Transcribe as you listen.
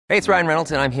Hey, it's Ryan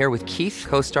Reynolds, and I'm here with Keith,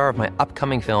 co-star of my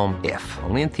upcoming film, If,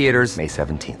 only in theaters May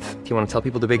 17th. Do you want to tell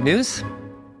people the big news?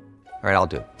 All right,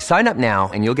 I'll do it. Sign up now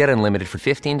and you'll get unlimited for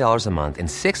 $15 a month and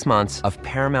 6 months of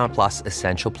Paramount Plus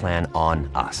Essential Plan on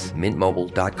us.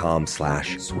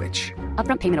 MintMobile.com/switch.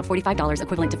 Upfront payment of $45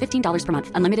 equivalent to $15 per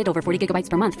month. Unlimited over 40 gigabytes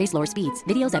per month. Face lower speeds.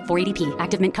 Videos at 480p.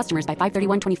 Active Mint customers by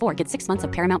 531.24 get 6 months of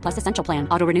Paramount Plus Essential Plan.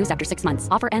 Auto renews after 6 months.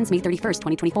 Offer ends May 31st,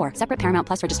 2024. Separate Paramount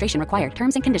Plus registration required.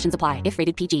 Terms and conditions apply if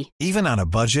rated PG. Even on a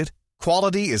budget,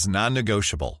 quality is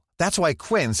non-negotiable. That's why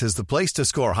Quince is the place to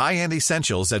score high-end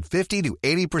essentials at 50 to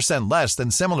 80% less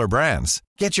than similar brands.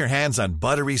 Get your hands on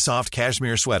buttery soft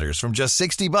cashmere sweaters from just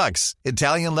 $60,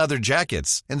 Italian leather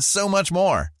jackets, and so much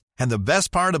more. And the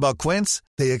best part about Quince,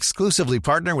 they exclusively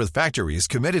partner with factories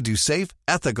committed to safe,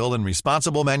 ethical, and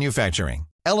responsible manufacturing.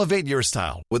 Elevate your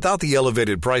style without the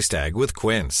elevated price tag with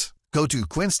Quince. Go to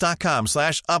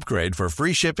quince.com/upgrade for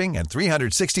free shipping and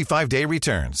 365-day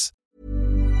returns.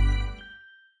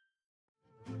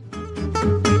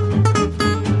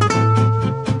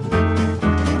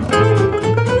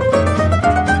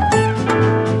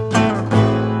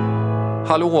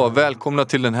 Hallå, välkomna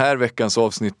till den här veckans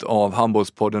avsnitt av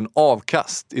Handbollspodden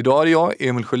Avkast. Idag är det jag,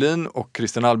 Emil Sjölin och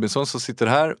Christian Albinsson som sitter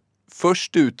här.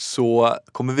 Först ut så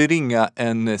kommer vi ringa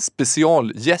en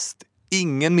specialgäst.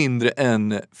 Ingen mindre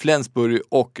än Flensburg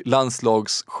och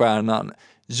landslagsstjärnan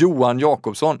Johan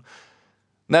Jakobsson.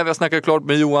 När vi har snackat klart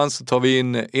med Johan så tar vi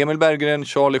in Emil Berggren,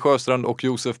 Charlie Sjöstrand och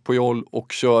Josef Pujol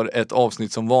och kör ett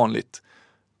avsnitt som vanligt.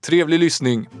 Trevlig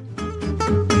lyssning!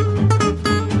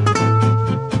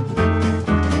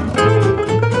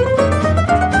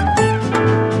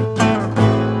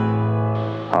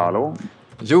 Hallå?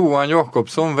 Johan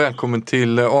Jakobsson, välkommen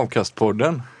till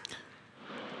Avkastpodden.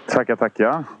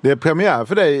 Tackar. Det är premiär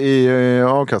för dig i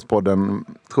Avkastpodden,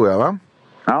 tror jag, va?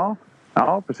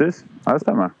 Ja, precis. Ja, det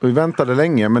stämmer. Vi väntade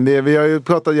länge, men vi har ju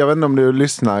pratat, jag vet inte om du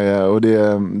lyssnar, och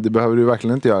det behöver du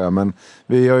verkligen inte göra, men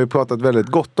vi har ju pratat väldigt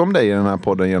gott om dig i den här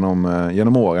podden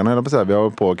genom åren, eller på så här, vi har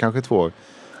hållit på kanske 2 år.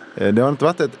 Det har inte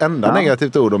varit ett enda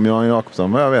negativt ord om Johan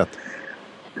Jakobsson, vad jag vet.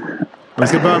 Vi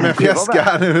ska börja med fjäska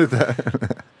här nu ute.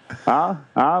 Ja,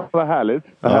 vad härligt.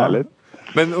 Härligt.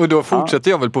 Men och då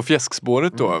fortsätter jag väl på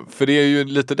fjäskspåret då. För det är ju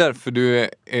lite därför du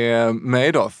är med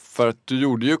idag. För att du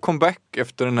gjorde ju comeback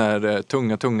efter den här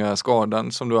tunga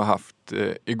skadan som du har haft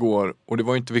igår. Och det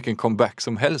var ju inte vilken comeback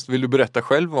som helst. Vill du berätta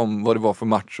själv om vad det var för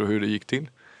match och hur det gick till?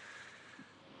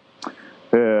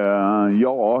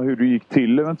 Hur det gick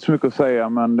till är inte så mycket att säga.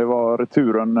 Men det var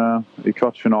returen i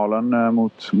kvartsfinalen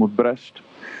mot Brest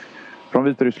från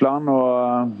Vitryssland.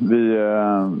 Och vi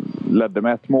ledde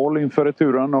med 1 mål inför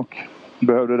returen och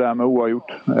behövde därmed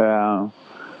oavgjort.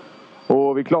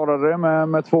 Och vi klarade det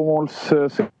med 2 måls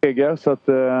seger, så att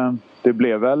det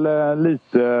blev väl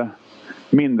lite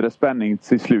mindre spänning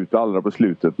till slut, allra på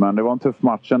slutet. Men det var en tuff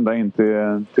match ända in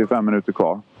till 5 minuter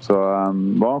kvar. Så det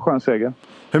var en skön seger.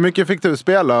 Hur mycket fick du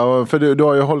spela? För du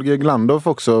har ju Holger Glandorf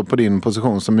också på din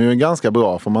position som är ganska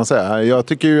bra, får man säga. Jag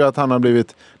tycker ju att han har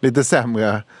blivit lite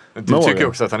sämre. Du tycker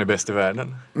också att han är bäst i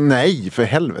världen? Nej, för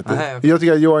helvete. Nej, okay. Jag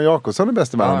tycker att Johan Jakobsson är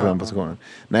bäst i världen på den positionen.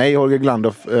 Nej, Holger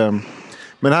Glandorf.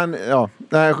 Men han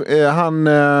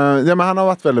har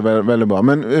varit väldigt, väldigt bra.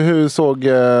 Men hur såg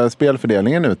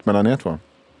spelfördelningen ut mellan er två?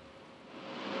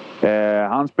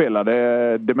 Han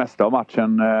spelade det mesta av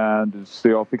matchen. Så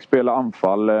jag fick spela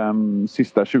anfall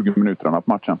sista 20 minuterna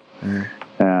på matchen.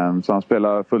 Så han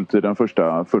spelade fulltiden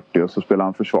första 40 och så spelade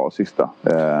han försvar sista.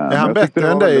 Är han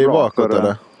bättre än dig bakåt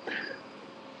eller?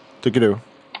 Tycker du?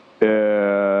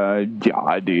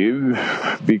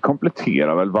 Vi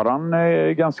kompletterar väl varann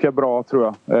ganska bra, tror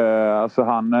jag. Alltså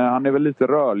han är väl lite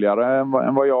rörligare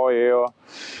än vad jag är,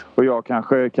 och jag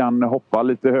kanske kan hoppa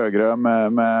lite högre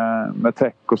med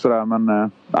tech och sådär,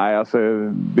 men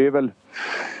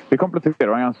vi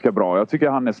kompletterar ganska bra. Jag tycker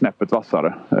han är snäppet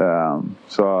vassare.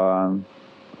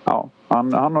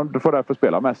 Han får därför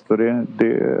spela mest, och det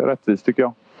är rättvist, tycker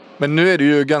jag. Men nu är du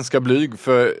ju ganska blyg,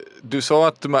 för du sa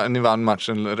att ni vann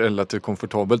matchen relativt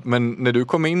komfortabelt. Men när du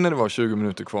kom in när det var 20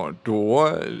 minuter kvar, då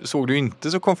såg det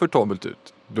inte så komfortabelt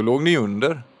ut. Då låg ni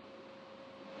under.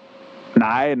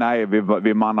 Nej,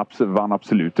 vi vann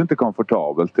absolut inte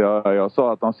komfortabelt. Jag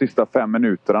sa att de sista 5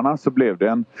 minuterna så blev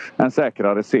det en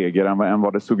säkrare seger än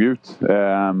vad det såg ut.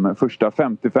 Första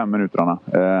 55 minuterna.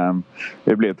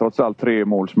 Det blev trots allt 3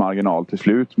 måls marginal till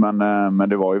slut, men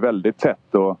det var ju väldigt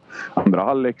tätt, och andra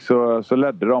halvlek så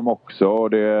ledde de också, och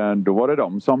då var det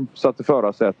de som satte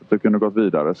förarsätet och kunde gått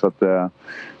vidare. Så att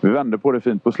vi vände på det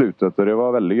fint på slutet, och det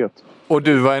var väldigt gött. Och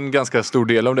du var en ganska stor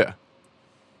del av det?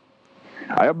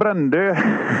 Ja, jag brände.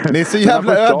 Ni är så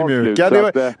jävla ödmjuka.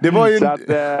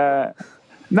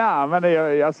 Nej, men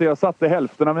jag satte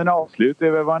hälften av mina avslut. Det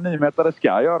är väl vad en 9-metare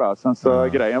ska göra. Sen så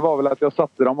grejen var väl att jag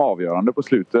satte de avgörande på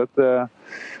slutet.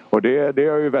 Och det är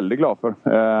jag ju väldigt glad för.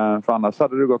 För annars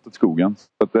hade det gått åt skogen.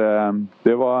 Så att,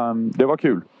 det var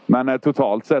kul. Men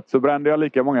totalt sett så brände jag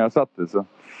lika många jag satte. Så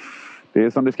det är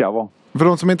som det ska vara. För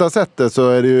de som inte har sett det så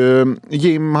är det ju...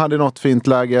 Jim hade något fint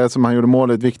läge som han gjorde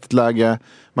mål i ett viktigt läge.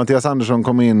 Mattias Andersson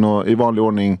kom in och i vanlig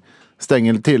ordning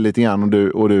stänger till lite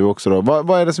grann och du också då.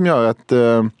 Vad är det som gör att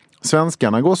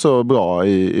svenskarna går så bra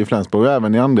i Flensburg och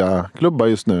även i andra klubbar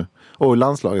just nu? Och i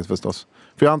landslaget förstås.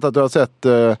 För jag antar att du har sett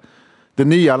det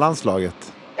nya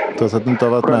landslaget. Du har sett att du inte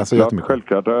har varit med så jättemycket.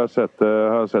 Självklart har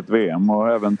jag sett VM och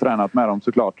även tränat med dem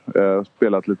såklart.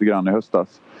 Spelat lite grann i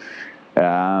höstas.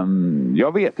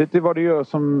 Jag vet inte vad det gör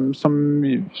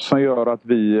som gör att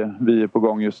vi är på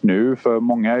gång just nu. För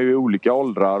många är ju i olika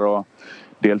åldrar och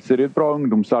dels är det ett bra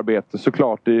ungdomsarbete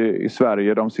såklart i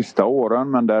Sverige de sista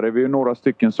åren. Men där är vi ju några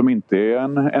stycken som inte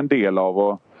är en del av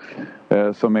och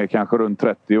som är kanske runt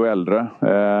 30 och äldre.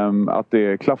 Att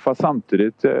det klaffar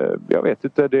samtidigt, jag vet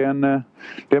inte, det är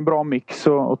en bra mix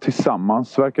och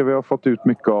tillsammans verkar vi ha fått ut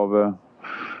mycket av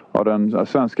den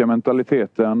svenska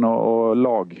mentaliteten och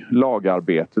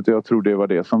lagarbetet. Jag tror det var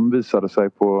det som visade sig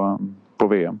på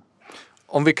VM.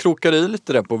 Om vi krokar i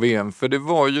lite där på VM, för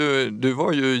du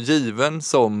var ju given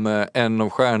som en av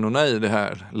stjärnorna i det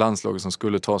här landslaget som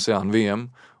skulle ta sig an VM.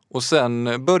 Och sen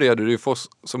började det ju få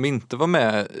som inte var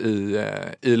med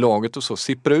i laget och så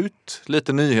sippra ut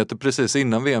lite nyheter precis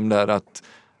innan VM där att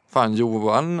fan,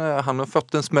 Johan, han har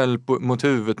fått en smäll mot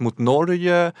huvudet mot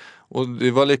Norge och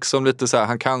det var liksom lite så här,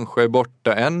 han kanske är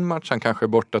borta en match, han kanske är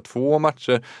borta 2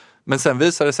 matcher. Men sen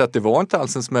visade det sig att det var inte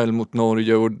alls en smäll mot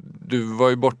Norge och du var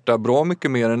ju borta bra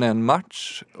mycket mer än en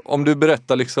match. Om du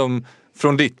berättar liksom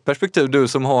från ditt perspektiv, du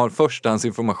som har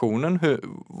förstahandsinformationen,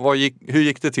 hur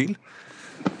gick det till?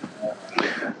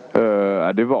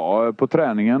 Det var på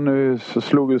träningen så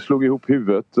slog ihop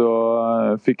huvudet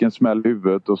och fick en smäll i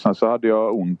huvudet och sen så hade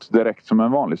jag ont direkt som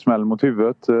en vanlig smäll mot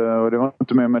huvudet och det var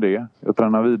inte mer med det. Jag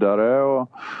tränade vidare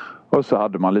och så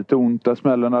hade man lite ont där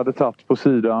smällen hade tagit på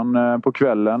sidan på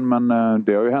kvällen men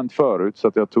det har ju hänt förut så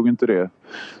att jag tog inte det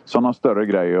som någon större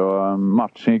grej och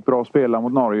matchen gick bra att spela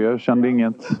mot Norge, kände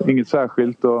inget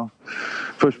särskilt och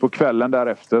först på kvällen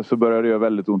därefter så började jag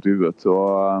väldigt ont i huvudet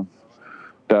och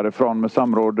därifrån med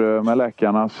samråd med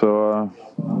läkarna så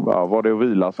var det att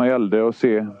vila som gällde och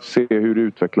se hur det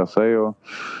utvecklar sig. Och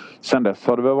sen dess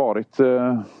har det väl varit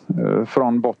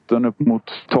från botten upp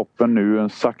mot toppen nu en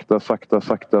sakta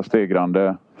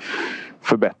stegrande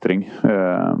förbättring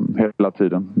hela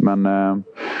tiden. Men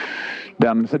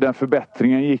den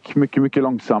förbättringen gick mycket, mycket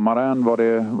långsammare än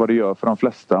vad det gör för de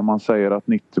flesta. Man säger att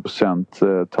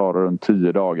 90% tar runt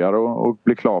 10 dagar och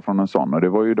blir klar från en sån. Och det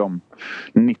var ju de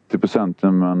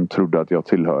 90% man trodde att jag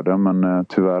tillhörde. Men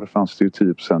tyvärr fanns det ju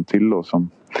 10% till då som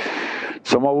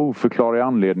av oförklarliga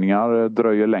anledningar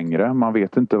dröjer längre. Man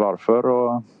vet inte varför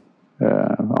och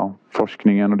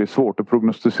forskningen och det är svårt att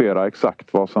prognostisera exakt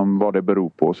vad det beror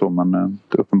på och så, men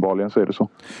uppenbarligen så är det så.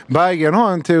 Berggren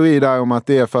har en teori där om att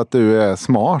det är för att du är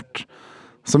smart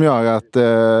som gör att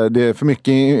det är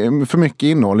för mycket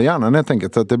innehåll i hjärnan helt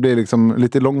enkelt, så att det blir liksom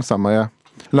lite långsammare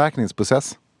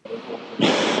läkningsprocess.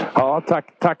 Ja,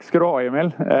 tack ska du ha,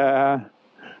 Emil.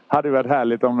 Hade varit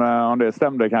härligt om det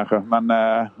stämde kanske, men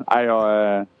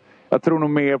jag tror nog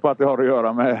mer på att det har att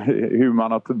göra med hur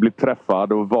man har blivit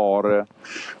träffad och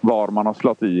var man har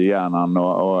slått i hjärnan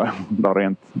och de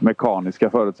rent mekaniska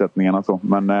förutsättningarna. Så.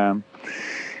 Men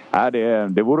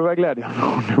det vore väl glädjande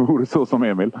om det vore så som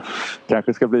Emil.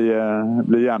 Kanske ska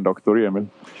bli hjärndoktor Emil.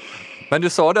 Men du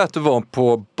sa det att du var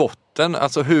på botten.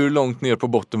 Alltså hur långt ner på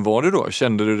botten var du då?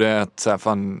 Kände du det att så här,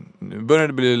 fan, nu börjar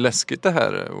det bli läskigt det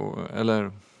här?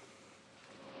 Eller...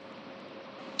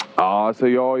 Ja, alltså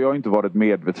jag har inte varit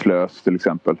medvetslös till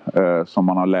exempel. Som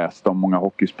man har läst om många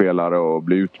hockeyspelare och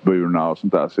blir utburna och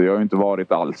sånt där. Så jag har inte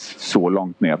varit alls så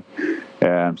långt ner.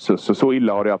 Så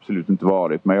illa har det absolut inte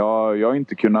varit. Men jag har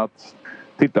inte kunnat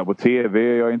titta på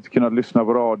tv. Jag har inte kunnat lyssna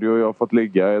på radio. Jag har fått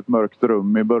ligga i ett mörkt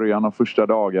rum i början av första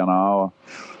dagarna. Och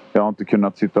jag har inte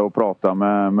kunnat sitta och prata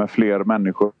med fler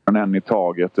människor än en i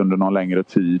taget under någon längre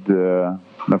tid.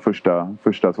 De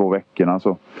första 2 veckorna.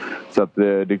 Så att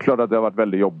det är klart att det har varit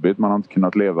väldigt jobbigt. Man har inte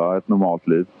kunnat leva ett normalt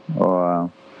liv. Och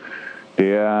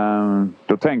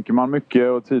då tänker man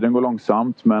mycket och tiden går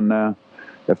långsamt. Men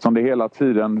eftersom det hela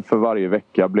tiden för varje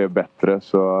vecka blev bättre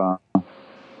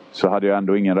så hade jag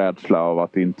ändå ingen rädsla av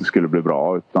att det inte skulle bli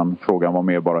bra. Utan frågan var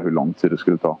mer bara hur lång tid det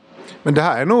skulle ta. Men det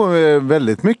här är nog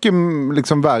väldigt mycket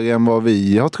liksom värre än vad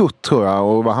vi har trott, tror jag.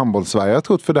 Och vad handbollssverige har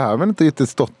trott. För det här har väl inte riktigt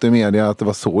stått i media att det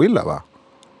var så illa, va?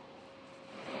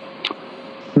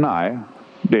 Nej,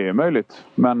 det är möjligt.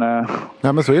 Men,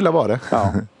 ja, men så illa var det.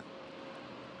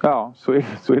 Ja,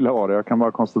 så illa var det. Jag kan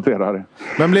bara konstatera det.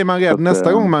 Men blir man rädd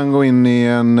nästa gång man går in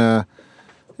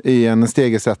i en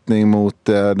stegersättning mot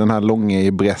den här långa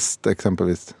i Brest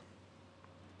exempelvis?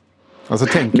 Alltså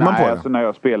tänker man på det? Alltså när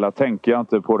jag spelar tänker jag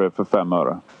inte på det för 5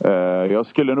 öre. Jag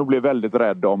skulle nog bli väldigt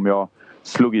rädd om jag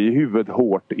slog i huvudet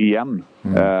hårt igen.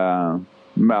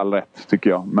 Med all rätt tycker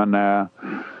jag.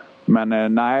 Men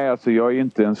nej, alltså jag är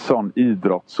inte en sån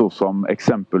idrott så som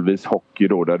exempelvis hockey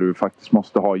då, där du faktiskt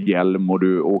måste ha hjälm och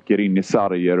du åker in i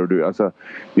sarger och alltså,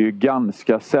 det är ju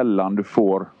ganska sällan du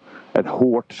får ett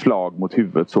hårt slag mot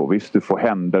huvudet så. Visst, du får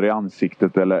händer i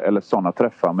ansiktet eller sådana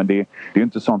träffar, men det är ju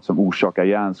inte sånt som orsakar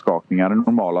hjärnskakningar i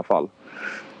normala fall.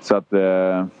 Så att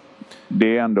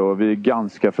det är ändå, vi är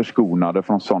ganska förskonade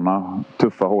från sådana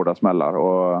tuffa hårda smällar,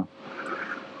 och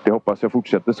det hoppas jag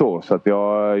fortsätter så att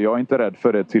jag är inte rädd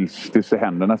för det tills det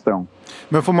händer nästa gång.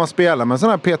 Men får man spela med sån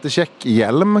här Peter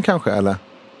Käck-hjälm kanske, eller?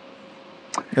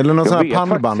 Eller någon sån här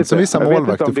pannband som vissa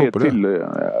målvakter får på det?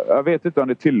 Jag vet inte om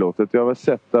det är tillåtet. Jag har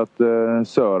sett att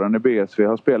Sören i BSV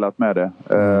har spelat med det.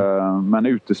 Men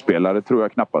utespelare tror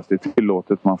jag knappast det är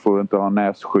tillåtet. Man får inte ha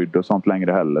nässkydd och sånt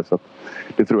längre heller. Så att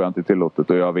det tror jag inte är tillåtet.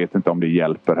 Och jag vet inte om det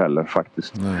hjälper heller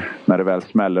faktiskt. Nej. När det väl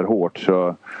smäller hårt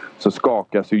så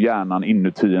skakas ju hjärnan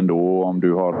inuti ändå. Och om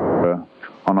du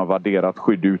har något vadderat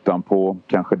skydd utanpå,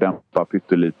 kanske dämpa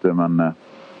pyttelite. Men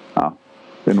ja,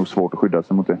 det är nog svårt att skydda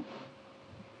sig mot det.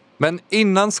 Men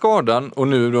innan skadan och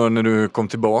nu då när du kom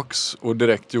tillbaks och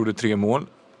direkt gjorde 3 mål,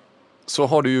 så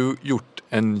har du ju gjort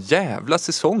en jävla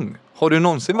säsong. Har du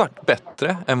någonsin varit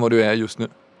bättre än vad du är just nu?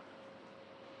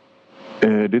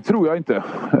 Det tror jag inte.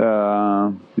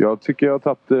 Jag tycker jag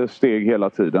har tagit steg hela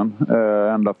tiden.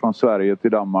 Ända från Sverige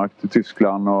till Danmark till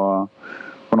Tyskland, och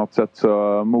på något sätt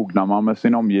så mognar man med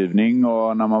sin omgivning,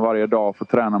 och när man varje dag får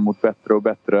träna mot bättre och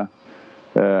bättre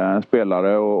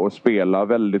spelare och spela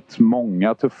väldigt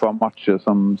många tuffa matcher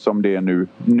som det är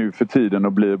nu för tiden,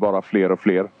 och blir bara fler och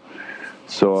fler,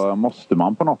 så måste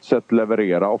man på något sätt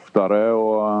leverera oftare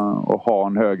och ha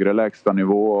en högre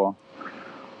lägstanivå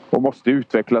och måste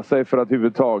utveckla sig för att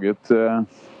överhuvudtaget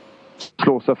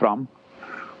slå sig fram.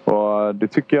 Och det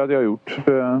tycker jag att jag har gjort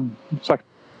sakta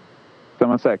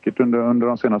men säkert under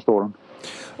de senaste åren.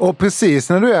 Och precis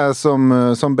när du är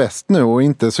som bäst nu och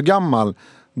inte så gammal,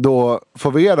 då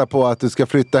får vi reda på att du ska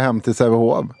flytta hem till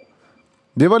Sävehof.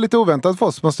 Det var lite oväntat för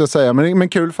oss, måste jag säga. Men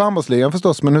kul för handbollsligan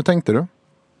förstås. Men hur tänkte du?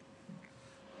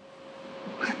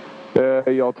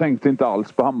 Jag tänkte inte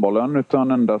alls på handbollen,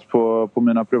 utan endast på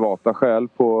mina privata skäl.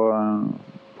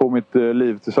 På mitt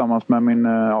liv tillsammans med min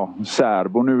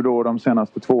särbo nu då de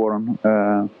senaste 2 åren.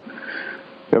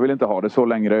 Jag vill inte ha det så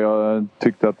längre. Jag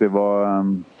tyckte att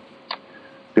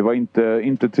det var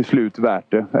inte till slut värt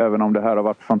det. Även om det här har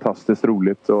varit fantastiskt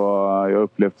roligt. Och jag har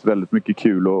upplevt väldigt mycket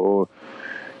kul. Och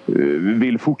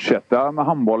vill fortsätta med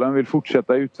handbollen. Vill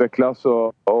fortsätta utvecklas.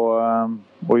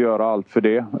 Och göra allt för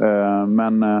det.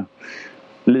 Men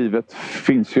livet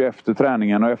finns ju efter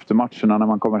träningen och efter matcherna när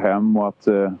man kommer hem. Och att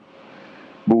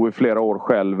bo i flera år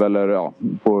själv. Eller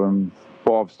på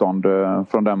avstånd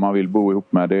från den man vill bo ihop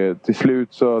med. Till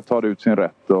slut så tar det ut sin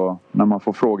rätt, och när man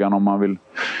får frågan om man vill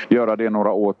göra det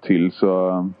några år till,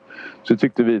 så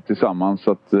tyckte vi tillsammans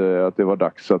att det var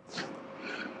dags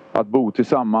att bo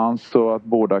tillsammans, och att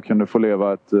båda kunde få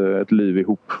leva ett liv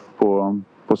ihop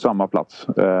på samma plats.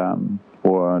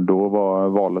 Och då var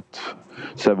valet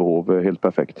Sävehof helt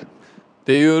perfekt.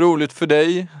 Det är ju roligt för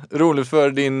dig, roligt för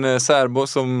din särbo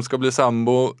som ska bli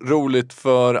sambo, roligt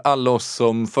för alla oss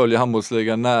som följer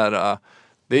handbollsligan nära.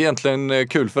 Det är egentligen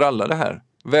kul för alla det här.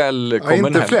 Välkommen hem.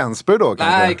 Inte Flensburg då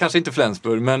kanske? Nej, kanske inte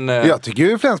Flensburg, men... Jag tycker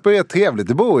ju Flensburg är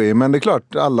trevligt att bo i, men det är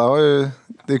klart, alla har ju...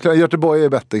 Det är klart, Göteborg är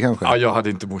bättre kanske. Ja, jag hade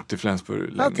inte bott i Flensburg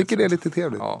länge. Jag tycker det är lite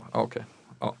trevligt. Ja, okej.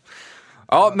 Ja.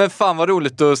 Ja, men fan vad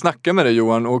roligt att snacka med dig,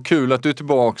 Johan, och kul att du är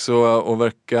tillbaka och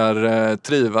verkar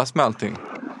trivas med allting.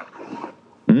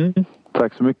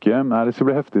 Tack så mycket. Det ska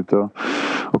bli häftigt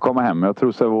att komma hem. Jag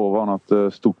tror Sävehof var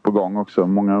något stort på gång också.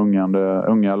 Många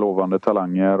unga lovande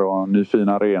talanger och ny fin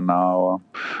arena. Och,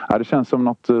 det känns som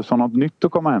något nytt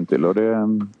att komma hem till, och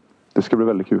det ska bli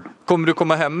väldigt kul. Kommer du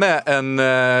komma hem med en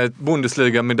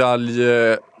Bundesliga-medalj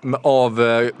av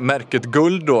märket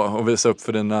guld då och visa upp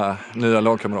för dina nya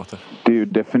lagkamrater? Det är ju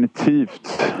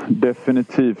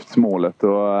definitivt målet,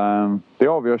 och det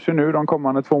avgörs ju nu de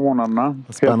kommande 2 månaderna.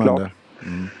 Spännande. Helt klart.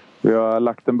 Vi har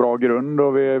lagt en bra grund,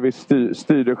 och vi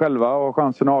styr det själva och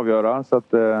chansen att avgöra, så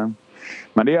att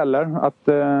Men det gäller att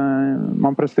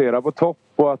man presterar på topp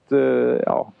och att,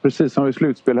 precis som i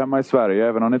slutspel hemma i Sverige,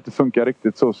 även om det inte funkar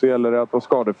riktigt så gäller det att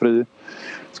vara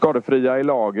skadefria i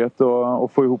laget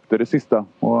och få ihop det sista.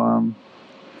 Och,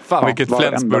 fan, vilket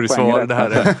Flensburg-svar det här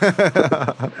är.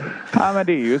 Nej, men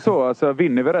det är ju så. Alltså,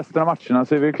 vinner vi resten av matcherna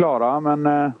så är vi klara,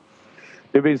 men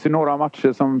det finns ju några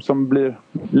matcher som blir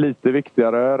lite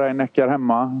viktigare. Rhein-Neckar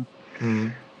hemma.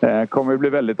 Kommer bli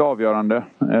väldigt avgörande,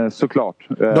 såklart.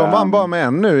 De vann bara med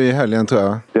en nu i helgen, tror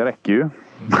jag. Det räcker ju.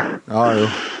 Ja, jo.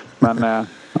 Men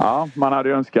man hade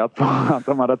ju önskat att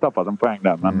de hade tappat en poäng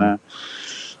där. Men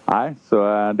nej,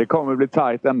 så det kommer bli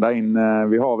tajt ända in.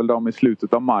 Vi har väl dem i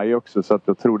slutet av maj också, så att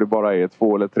jag tror det bara är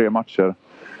 2 eller 3 matcher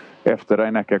efter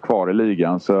Rhein-Neckar kvar i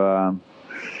ligan.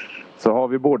 Så har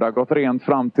vi båda gått rent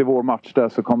fram till vår match där,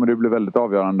 så kommer det bli väldigt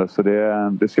avgörande. Så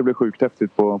det ska bli sjukt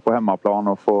häftigt på hemmaplan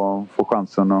och få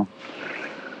chansen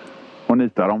och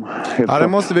nita dem. Ja, det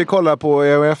måste vi kolla på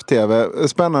EOF-TV.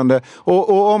 Spännande.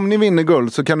 Och om ni vinner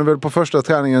guld så kan du väl på första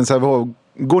träningen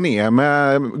gå ner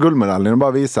med guldmedaljen och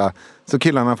bara visa. Så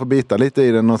killarna får bita lite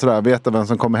i den och sådär. Veta vem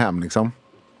som kommer hem liksom.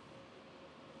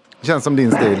 Känns som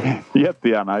din stil.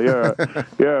 Jättegärna.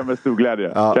 Gör med stor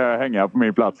glädje. Ja. Kan jag hänga på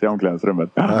min plats i omklädningsrummet.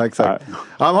 Ja, exakt.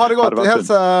 Ja, ha det gott.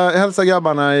 Hälsa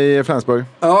grabbarna i Flensburg.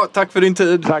 Ja, tack för din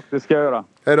tid. Tack, det ska jag göra.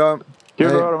 Hej då. Kul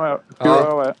att höra med. Kul att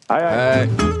höra med. Hej.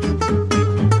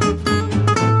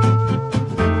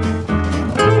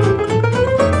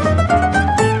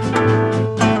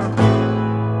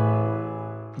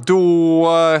 Då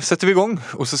sätter vi igång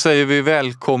och så säger vi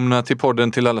välkomna till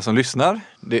podden till alla som lyssnar.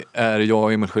 Det är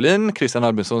jag, Emil Sjölin, Christian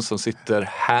Albinsson som sitter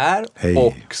här. Hej.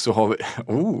 Och så har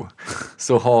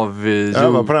vi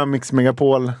Jag var på den Mix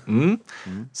Megapol.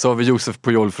 Så har vi Josef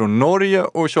Pujol från Norge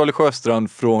och Charlie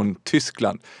Sjöstrand från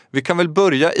Tyskland. Vi kan väl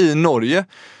börja i Norge.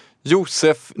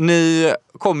 Josef, ni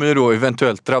kommer ju då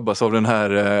eventuellt drabbas av den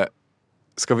här,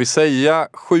 ska vi säga,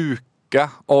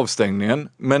 avstängningen,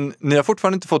 men ni har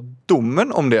fortfarande inte fått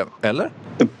domen om det, eller?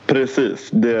 Precis,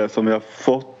 det som vi har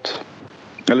fått,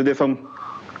 eller det som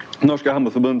Norska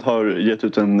handbollsförbundet har gett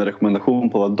ut en rekommendation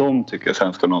på vad de tycker,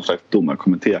 sen ska någon slags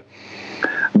domarkommitté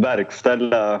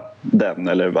verkställa den,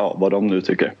 eller vad de nu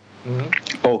tycker.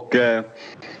 Och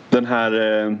den här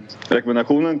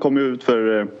rekommendationen kom ut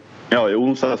för i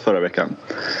onsdags förra veckan,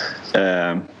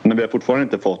 men vi har fortfarande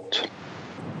inte fått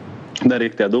den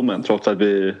riktiga domen, trots att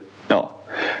vi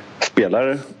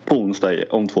spelar på onsdag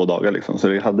om 2 dagar liksom. Så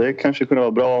det hade kanske kunnat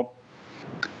vara bra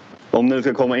om det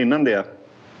ska komma innan det,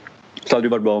 så hade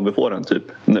det varit bra om vi får den typ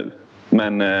nu.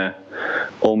 Men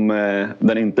om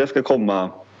den inte ska komma,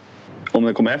 om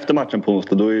den kommer efter matchen på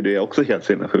onsdag, då är det också helt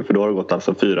sinnessjukt, för då har det gått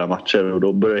alltså 4 matcher och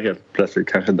då börjar det helt plötsligt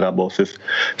kanske drabba oss i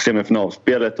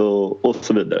semifinalspelet och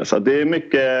så vidare. Så det är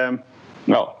mycket,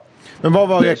 Men vad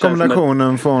var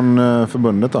rekommendationen från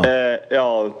förbundet då?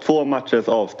 2 matchers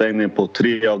avstängning på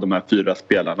 3 av de här 4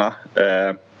 spelarna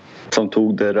som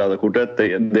tog det röda kortet.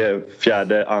 Det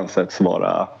 4:e ansätts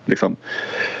vara liksom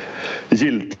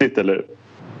giltigt eller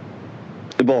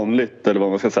vanligt, eller vad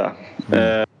man ska säga.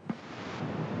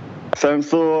 Sen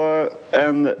så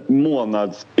en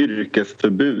månads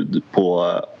yrkesförbud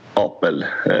på Apel,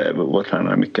 vår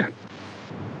tränare Micke.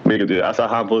 Alltså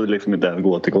han får liksom inte ens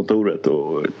gå till kontoret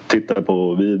och titta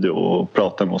på video och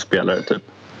prata med oss spelare typ.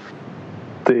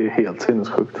 Det är helt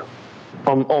sinnessjukt.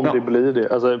 Om det blir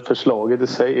det. Alltså förslaget i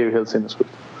sig är ju helt sinnessjukt.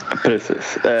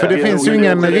 Precis. För det finns ju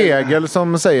ingen regel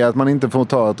som säger att man inte får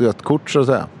ta ett rött kort, så att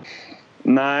säga.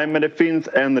 Nej, men det finns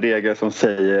en regel som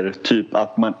säger typ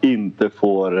att man inte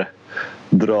får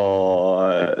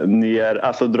dra ner,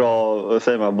 alltså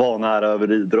säger man, vara nära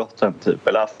över idrotten typ,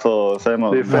 eller alltså säger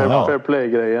man, det är fair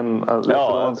play-grejen, alltså,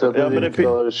 men det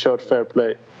har kört fair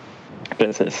play.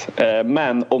 Precis.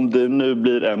 Men om det nu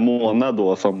blir en månad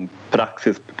då som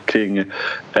praxis kring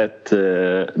ett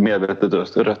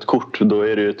medvetet rött kort, då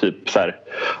är det ju typ så här,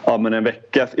 men en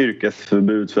veckas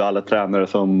yrkesförbud för alla tränare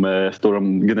som står och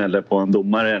gnäller på en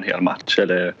domare en hel match,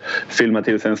 eller filmar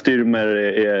till sig en styrmer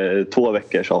är 2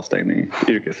 veckors avstängning,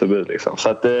 yrkesförbud liksom. Så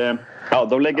att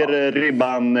de lägger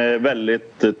ribban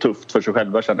väldigt tufft för sig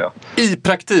själva, känner jag. I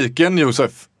praktiken,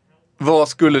 Josef, vad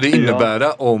skulle det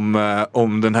innebära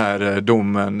om den här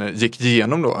domen gick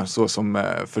igenom då, så som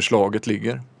förslaget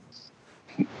ligger?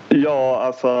 Ja,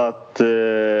 alltså att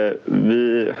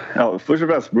först och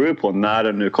främst beror det på när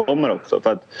den nu kommer också.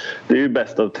 För att det är ju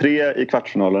bäst av 3 i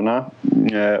kvartsfinalerna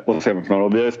och semifinalerna,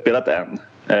 och vi har ju spelat en.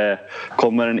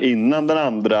 Kommer den innan den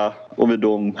andra och vi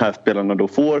de här spelarna då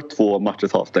får 2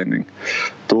 matchers avstängning,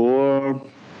 då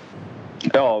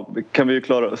kan vi ju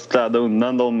klara att städa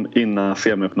undan dem innan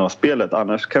semifinalspelet.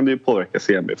 Annars kan det ju påverka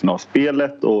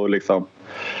semifinalspelet och liksom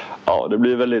Ja, det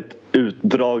blir väldigt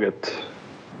utdraget.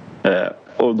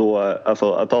 Och då,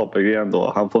 alltså att Apelgren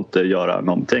då, han får inte göra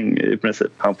någonting i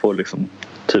princip. Han får liksom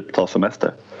typ ta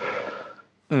semester.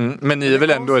 Men ni är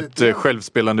väl ändå ett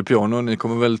självspelande piano. Ni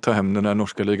kommer väl ta hem den där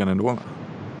norska ligan ändå, va?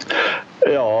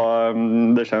 Ja,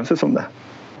 det känns ju som det.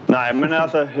 Nej, men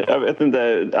alltså, jag vet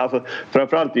inte. Alltså,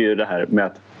 framförallt är ju det här med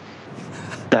att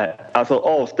alltså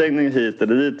avstängning hit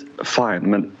eller dit,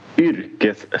 fine. Men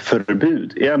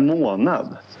yrkesförbud i en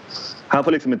månad. Han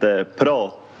får liksom inte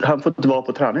prata. Han får inte vara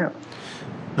på träningen.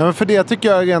 Ja, men för det tycker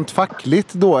jag rent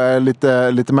fackligt då är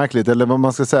lite märkligt. Eller vad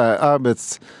man ska säga,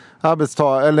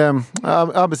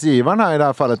 arbetsgivaren här i det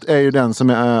här fallet är ju den som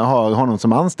har honom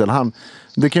som anställd.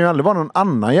 Det kan ju aldrig vara någon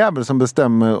annan jävel som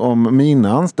bestämmer om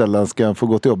mina anställda ska få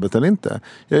gå till jobbet eller inte.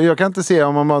 Jag kan inte se,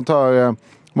 om man tar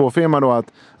vår firma då,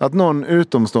 att någon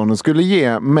utomstående skulle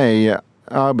ge mig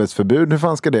arbetsförbud. Hur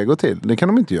fan ska det gå till? Det kan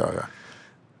de inte göra.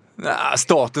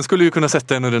 Staten skulle ju kunna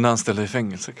sätta en och den anställda i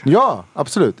fängelse. Ja,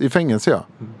 absolut. I fängelse, ja.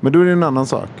 Men då är det en annan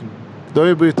sak. Då har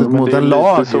ju brutit mot en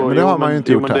lag, men det har man ju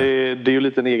inte gjort här. Det är ju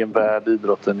lite en egen värld,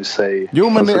 idrotten i sig. Jo,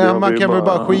 men alltså, man kan väl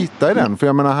bara skita i den. För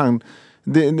jag menar,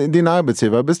 din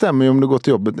arbetsgivare bestämmer ju om du går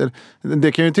till jobbet.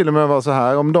 Det kan ju till och med vara så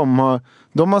här, om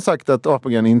de har sagt att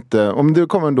Apelgren inte, om det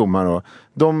kommer en dom här då,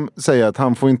 de säger att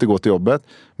han får inte gå till jobbet,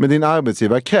 men din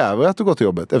arbetsgivare kräver att du går till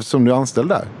jobbet eftersom du är anställd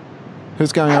där. Hur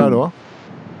ska han göra då?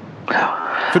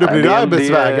 För då blir det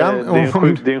arbetsvägen.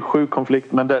 Det är en sjuk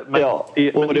konflikt. Men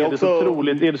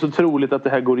är det så troligt att det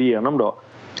här går igenom då?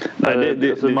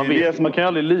 Nej, man kan ju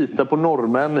aldrig lita på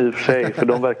norrmän i och för sig. För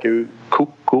de verkar ju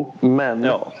koko. Men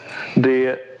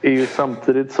det är ju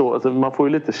samtidigt så. Alltså, man får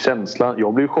ju lite känslan.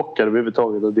 Jag blir ju chockad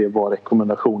överhuvudtaget att det var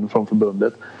rekommendationer från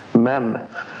förbundet. Men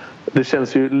det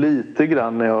känns ju lite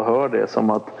grann när jag hör det som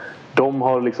att de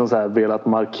har liksom så här velat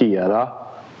markera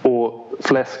och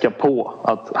fläska på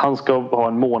att han ska ha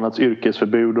en månads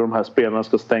yrkesförbud och de här spelarna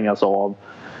ska stängas av.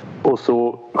 Och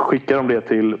så skickar de det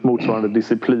till motsvarande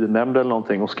disciplinnämnd eller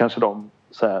någonting, och så kanske de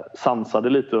så här sansade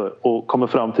lite och kommer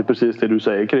fram till precis det du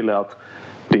säger, Krille, att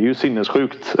det är ju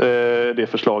sinnessjukt det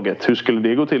förslaget. Hur skulle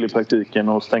det gå till i praktiken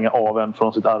och stänga av en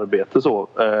från sitt arbete så?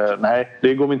 Nej,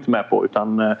 det går vi inte med på,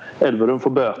 utan Elverum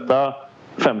får böta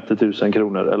 50 000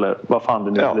 kronor eller vad fan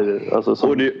det nu blir. Alltså,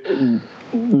 och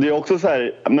det är också så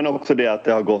här, men också det att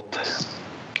det har gått.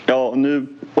 Ja, nu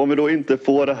om vi då inte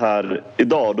får det här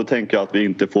idag, då tänker jag att vi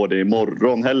inte får det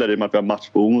imorgon heller, i och med att vi har match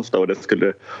på onsdag och det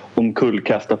skulle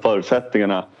omkullkasta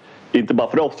förutsättningarna. Inte bara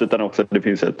för oss, utan också att det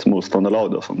finns ett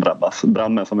motståndarlag då som drabbas.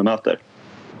 Drammen som vi möter.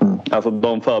 Alltså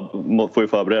de får ju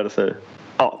förbereda sig.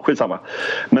 Ja, skitsamma.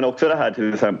 Men också det här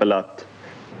till exempel att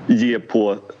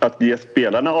ge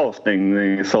spelarna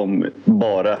avstängning som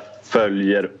bara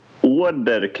följer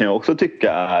order, kan jag också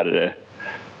tycka är...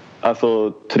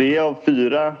 Alltså 3 av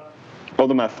 4 av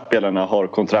de här spelarna har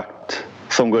kontrakt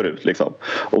som går ut liksom.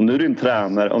 Om nu din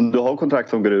tränare, om du har kontrakt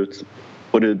som går ut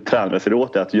och du tränare ser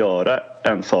åt dig att göra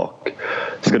en sak,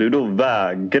 ska du då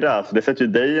vägra? Alltså det sätter ju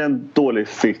dig i en dålig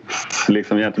sits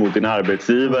liksom, gentemot din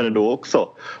arbetsgivare då också.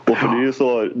 Och för det är ju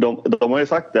så, de har ju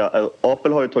sagt det,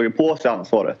 Apel har ju tagit på sig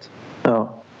ansvaret.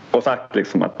 Ja. Och sagt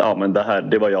liksom att men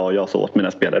det var jag sa åt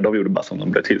mina spelare, de gjorde bara som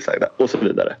de blev tillsagda och så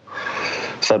vidare.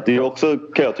 Så att det är också,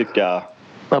 kan jag tycka...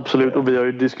 Absolut, och vi har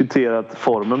ju diskuterat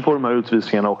formen på de här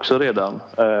utvisningarna också redan.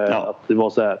 Att det var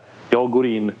så här, jag går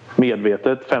in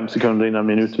medvetet 5 sekunder innan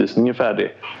min utvisning är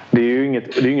färdig. Det är ju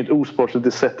inget osportsligt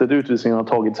i sättet utvisningen har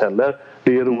tagits heller.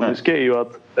 Det ironiska är ju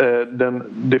att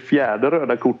det fjärde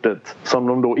röda kortet som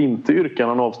de då inte yrkar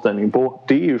någon avstängning på,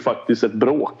 det är ju faktiskt ett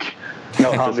bråk.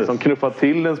 Han liksom knuffar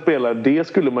till en spelare. Det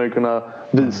skulle man ju kunna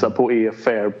visa på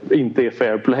inte är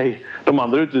fair play. De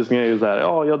andra utvisningarna är ju så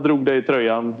här: jag drog dig i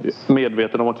tröjan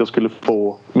medveten om att jag skulle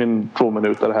få min 2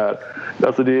 minuter här.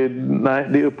 Alltså det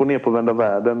är upp och ner på vända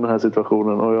världen, den här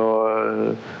situationen. Och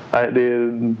det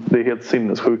är helt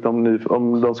sinnessjukt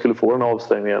om de skulle få den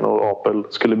avstängningen och Apel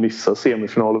skulle missa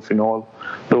semifinal och final.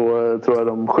 Då tror jag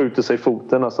de skjuter sig i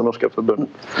foten, alltså norska förbundet.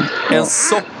 En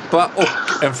soppa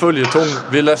och en följetong.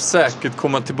 Vi lär säkert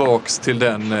komma tillbaks till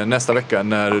den nästa vecka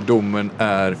när domen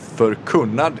är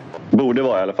förkunnad. Borde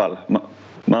vara i alla fall.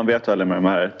 Man vet väl med de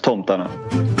här tomtarna.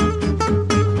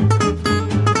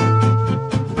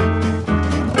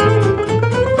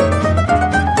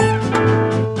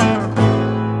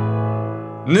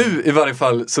 Nu i varje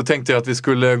fall så tänkte jag att vi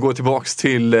skulle gå tillbaks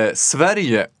till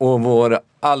Sverige och vår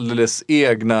alldeles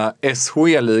egna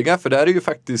SHL-liga. För där är ju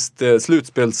faktiskt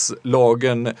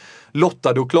slutspelslagen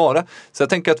lottade och klara. Så jag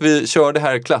tänker att vi kör det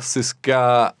här klassiska,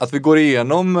 att vi går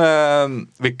igenom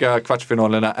vilka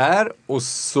kvartsfinalerna är och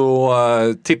så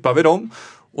tippar vi dem.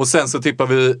 Och sen så tippar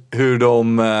vi hur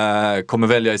de kommer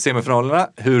välja i semifinalerna,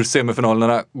 hur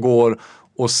semifinalerna går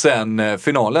och sen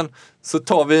finalen. Så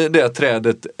tar vi det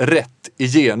trädet rätt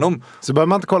igenom. Så behöver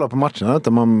man inte kolla på matcherna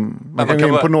utan man kan gå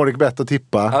in på NordicBet och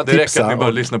tippa. Ja, det räcker att ni bara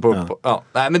lyssnar på. Ja.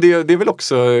 Nej, men det är väl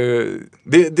också,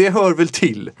 det hör väl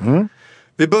till.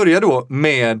 Vi börjar då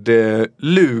med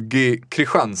Lugi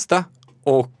Kristianstad.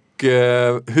 Och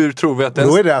hur tror vi att den...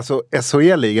 Då är det alltså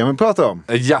SHL-ligan vi pratar om.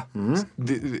 Ja,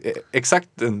 exakt.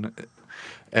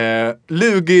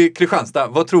 Lugi Kristianstad,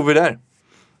 vad tror vi där?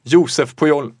 Josef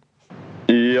Pujol.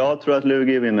 Jag tror att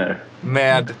Lugi vinner.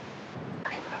 Med?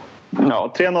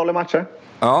 Ja, 3-0 i matcher.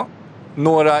 Ja.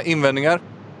 Några invändningar?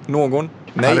 Någon?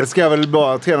 Nej. Ja, det ska väl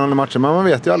bara 3-0 i matcher, men man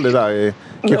vet ju aldrig där i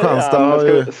Kristianstad.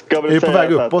 Är på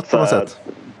väg uppåt på något sätt.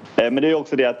 Men det är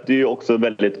också det att det är också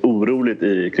väldigt oroligt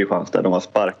i Kristianstad. De har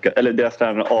sparkat, eller deras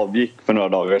tränare avgick för några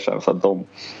dagar sedan, så att de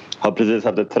har precis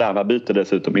haft ett tränarbyte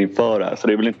dessutom inför det här. Så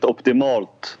det är väl inte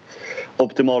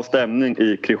optimal stämning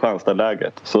i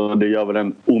Kristianstad-läget. Så det gör väl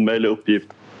en omöjlig uppgift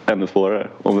ännu svårare.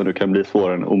 Om det nu kan bli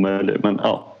svårare än omöjlig. Men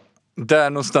ja. Där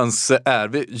någonstans är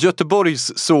vi.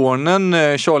 Göteborgssonen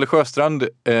Charlie Sjöstrand.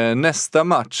 Nästa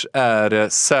match är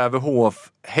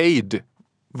Sävehof-Heid.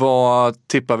 Vad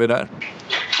tippar vi där?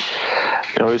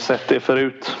 Jag har ju sett det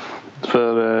förut.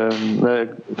 För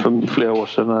flera år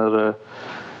sedan när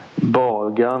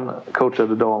Bagan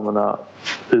coachade damerna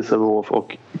i Sävehof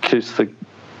och Christer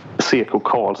C.K.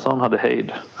 Karlsson hade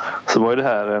Heid. Så var ju det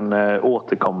här en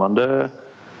återkommande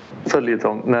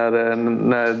följetong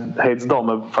när Heids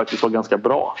damer faktiskt var ganska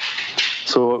bra.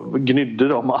 Så gnydde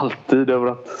de alltid över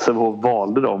att Sävehof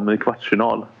valde dem i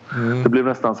kvartsfinal. Det blev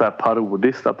nästan så här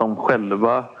parodiskt att de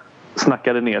själva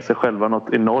snackade ner sig själva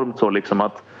något enormt så liksom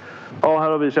att ja, här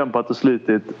har vi kämpat och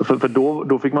slitit. För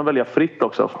då fick man välja fritt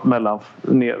också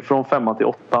från 5 till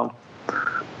 8.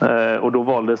 Och då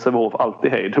valde Sävehof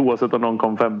alltid Heid, oavsett om de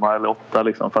kom 5 eller 8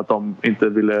 liksom, för att de inte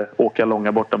ville åka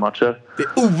långa bortamatcher. Det är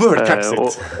oerhört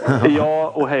kaxigt.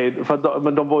 Och Heid,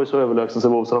 men de var ju så överlägsna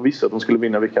Sävehof så de visste att de skulle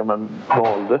vinna vilka man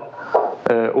valde.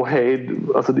 Och Heid,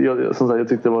 alltså jag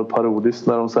tyckte det var parodiskt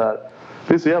när de så här.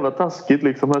 Det är så jävla taskigt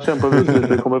liksom. Här kämpar vi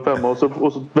lite, kommer 5 och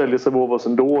så väljer Sävehof oss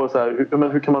ändå. Och så här,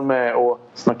 men hur kan man med och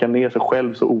snacka ner sig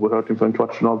själv så oerhört inför en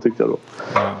kvartsfinal tyckte jag då.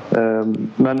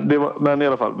 Men i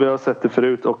alla fall, vi har sett det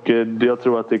förut och jag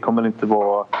tror att det kommer inte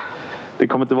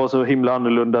vara så himla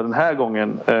annorlunda den här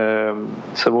gången.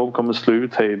 Sävehof kommer slå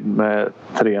ut Heid med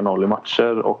 3-0 i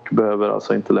matcher och behöver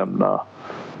alltså inte lämna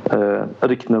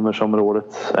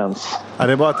riktnummersområdet ens. Ja,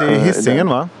 det är bara att det är Hisingen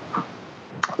va?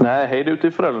 Nej, Heid ute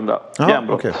i Frölunda.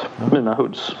 Järnbrott. Okay. Mina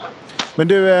hoods. Men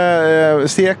du,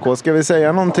 CK, ska vi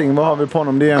säga någonting? Vad har vi på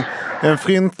honom? Det är en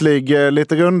fryntlig,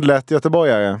 lite rundlätt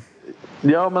göteborgare.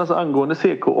 Ja, men alltså angående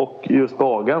CK och just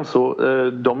Bagan så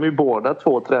de är ju båda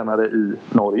 2 tränare i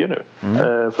Norge nu.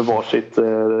 För varsitt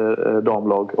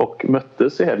damlag och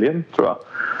möttes i helgen, tror jag.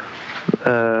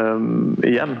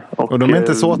 Igen. Och de är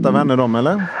inte såta vänner de,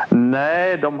 eller?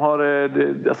 Nej, de har...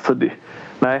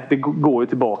 Nej, det går ju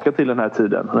tillbaka till den här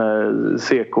tiden.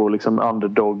 CK liksom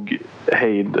underdog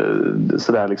Heid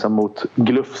sådär liksom mot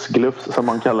glufs som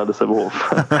man kallade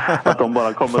Sävehof. Att de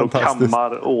bara kommer och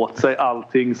kammar åt sig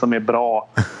allting som är bra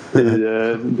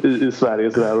i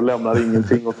Sverige sådär och lämnar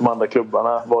ingenting åt de andra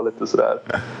klubbarna. Var lite sådär.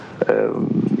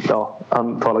 Ja,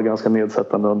 han talar ganska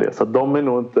nedsättande om det. Så att de är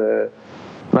nog inte...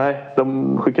 Nej,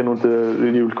 de skickar nog inte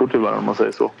julkort till varandra om man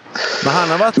säger så. Men han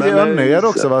har varit i Önnered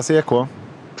också va, CK?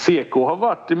 CK har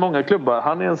varit i många klubbar.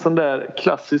 Han är en sån där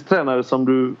klassisk tränare som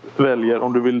du väljer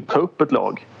om du vill ta upp ett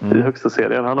lag i högsta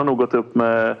serien. Han har nog gått upp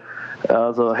med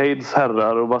alltså, Heids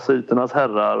herrar och Vasiternas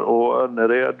herrar och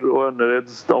Önnered och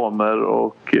Önnereds damer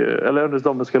och eller Önnereds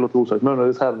damer ska låta osagt, men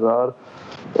Önnereds herrar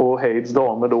och Heids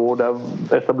damer då, och där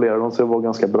etablerar de sig och var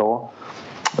ganska bra.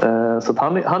 Så att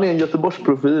han är en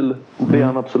Göteborgsprofil. Det är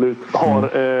han absolut.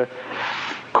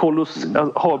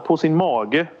 Har på sin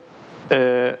mage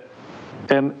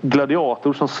en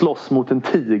gladiator som slåss mot en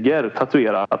tiger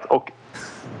tatuerat och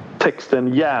texten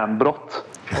järnbrott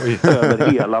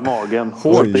över hela magen.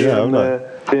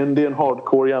 Det är en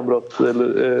hardcore järnbrott.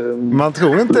 Man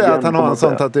tror inte att han har en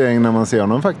sån tatuering när man ser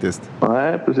honom faktiskt.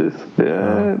 Nej, precis. Det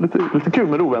är lite kul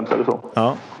med oväntade så.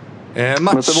 Ja.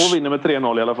 Men så vinner med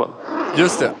 3-0 i alla fall.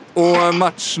 Just det. Och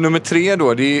match nummer 3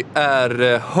 då, det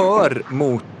är Hör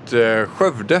mot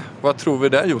Skövde. Vad tror vi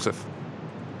där, Josef?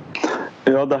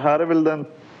 Ja, det här är väl den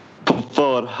på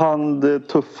förhand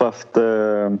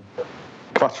tuffaste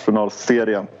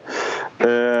kvartsfinalserien.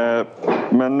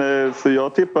 Men så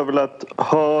jag tippar väl att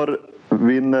Hör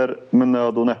vinner med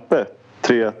nöd och näppe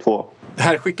 3-2.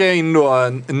 Här skickar jag in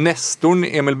då Nestorn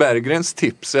Emil Berggrens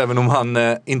tips. Även om han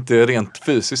inte rent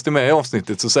fysiskt är med i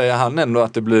avsnittet, så säger han ändå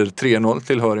att det blir 3-0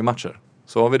 till Hör i matcher.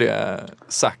 Så har vi det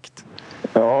sagt.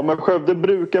 Ja, men Skövde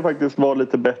brukar faktiskt vara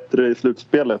lite bättre i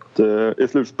slutspelet. I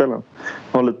slutspelen.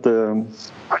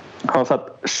 Har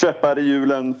satt käppar i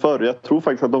hjulen förr. Jag tror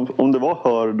faktiskt att om det var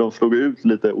Hör, de slog ut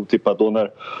lite otippat då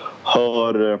när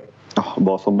Hör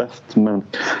var som bäst. Men,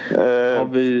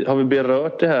 har vi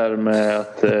berört det här med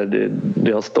att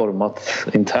det har stormat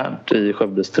internt i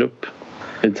Skövdes trupp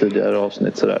i tidigare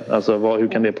avsnitt? Sådär. Alltså, hur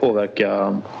kan det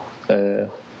påverka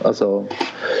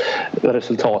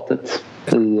resultatet?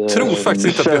 Jag tror faktiskt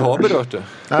inte att vi har berört det.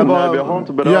 Nej, vi har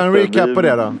inte berört det. Gör en recap på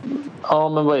det då. Ja,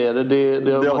 men vad är det?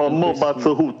 Det har mobbats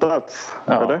och hotats.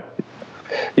 Ja. Eller?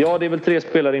 Ja, det är väl 3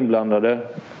 spelare inblandade. Är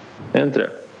det inte det?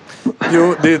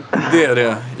 Jo, det är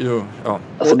det. Jo, ja.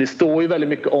 Alltså, det står ju väldigt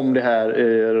mycket om det här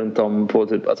runt om på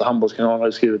typ, alltså Handbollskanalen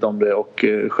har skrivit om det och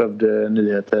Skövde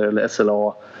Nyheter eller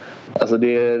SLA. Alltså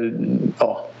det är,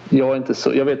 ja,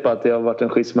 jag vet bara att det har varit en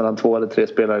skiss mellan 2 eller 3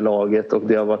 spelare i laget och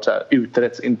det har varit så här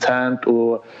utretts internt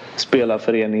och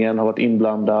spelarföreningen har varit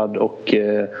inblandad och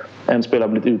en spelare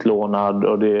har blivit utlånad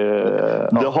och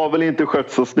det har väl inte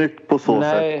skött så snyggt på så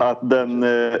sätt att den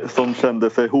som kände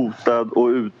sig hotad och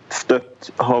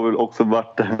utstött har väl också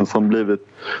varit den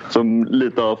som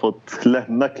lite har fått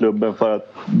lämna klubben för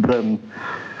att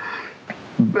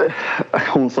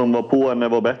hon som var på henne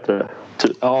var bättre.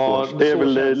 Typ. Ja, det är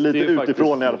väl lite utifrån faktiskt,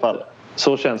 i alla fall.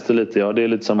 Så känns det lite, ja. Det är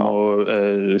lite som att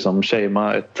liksom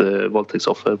shamea ett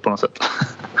våldtäktsoffer på något sätt.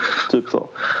 Typ så.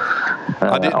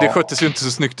 Ja, det sköttes ju inte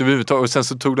så snyggt överhuvudtaget. Och sen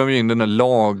så tog de ju in den där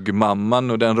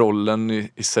lagmamman och den rollen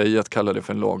i sig, att kalla det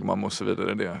för en lagmamma och så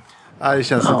vidare. Det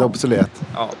känns lite obsolet.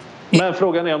 Ja. Men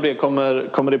frågan är om det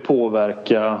kommer det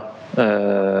påverka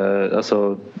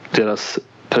alltså deras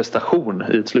prestation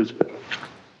i ett slutspel.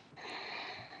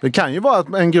 Det kan ju vara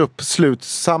att en grupp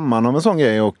sluts samman om en sån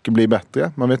grej och blir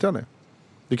bättre. Man vet ju aldrig.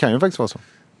 Det kan ju faktiskt vara så.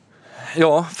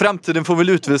 Ja, framtiden får väl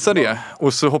utvisa det.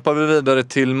 Och så hoppar vi vidare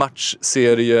till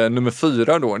matchserie nummer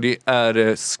 4 då. Det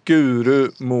är Skuru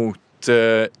mot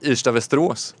Irsta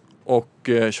Västerås. Och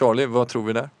Charlie, vad tror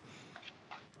vi där?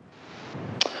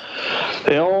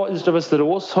 Ja, Irsta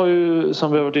Västerås har ju,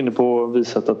 som vi har varit inne på,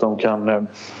 visat att de kan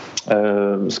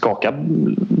skaka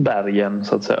bergen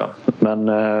så att säga.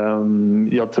 Men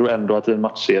jag tror ändå att i en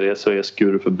matchserie så är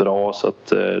Skuru för bra så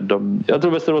att jag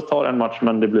tror Västerås tar en match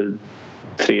men det blir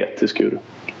 3 till Skuru.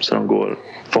 Så de går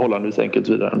förhållandevis enkelt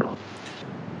vidare ändå.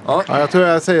 Ja, jag tror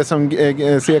jag säger som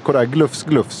CK där,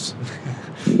 glufs.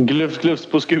 Glufs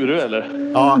på Skuru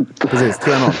eller? Ja, precis.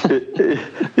 3-0.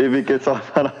 I vilket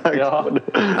sammanhang? Ja.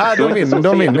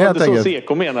 De vinner helt enkelt. Det var så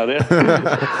CK menade.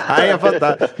 Nej, jag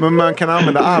fattar. Men man kan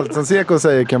använda allt som CK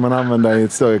säger kan man använda i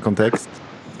ett större kontext.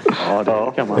 Ja,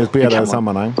 det kan man. I ett bredare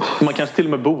sammanhang. Man kanske till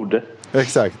och med borde.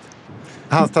 Exakt.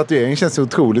 Hans tatuering känns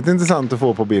otroligt intressant att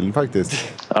få på bild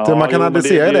faktiskt. Ja, så man kan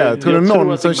adressera det. Tror du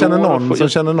någon som känner någon som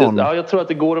känner någon? Ja, jag tror att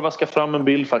det går att vaska fram en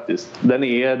bild faktiskt. Den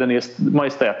är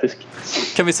majestätisk.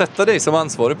 Kan vi sätta dig som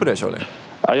ansvarig på det, Charlie?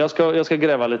 Ja, jag ska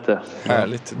gräva lite.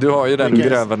 Härligt. Du har ju den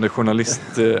grävande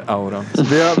journalist-auran.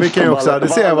 Vi kan ju också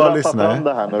adressera våra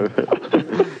lyssnare.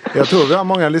 Jag tror vi har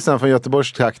många lyssnare från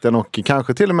Göteborgstrakten och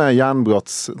kanske till och med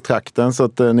Järnbrottstrakten, så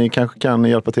att ni kanske kan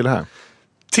hjälpa till här.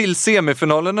 Till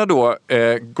semifinalerna då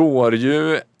går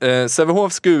ju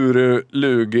Sävehof, Skuru,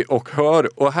 Lugi och Hör.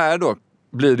 Och här då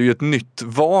blir det ju ett nytt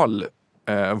val.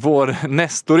 Vår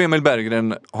Nestor Emil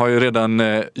Berggren har ju redan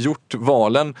gjort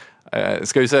valen.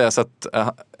 Ska ju sägas att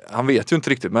han vet ju inte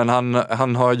riktigt, men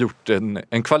han har gjort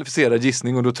en kvalificerad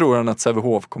gissning och då tror han att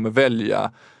Sävehof kommer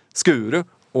välja Skuru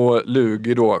och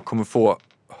Lugi då kommer få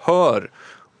Hör.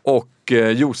 Och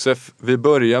Josef, vi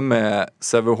börjar med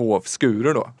Sävehof,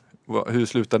 Skuru då. Hur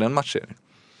slutar den matchserien?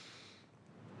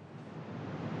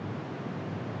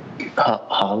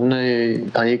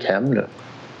 Han gick hem nu.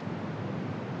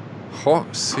 Ja,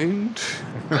 synd.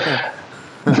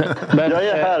 Men, jag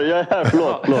är här,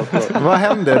 förlåt. Vad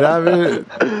hände där?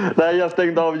 Nej, jag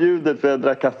stängde av ljudet för jag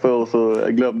drack kaffe och så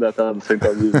glömde att jag hade stängt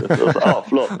av ljudet. Och så,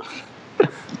 förlåt.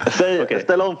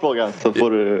 Ställ om frågan så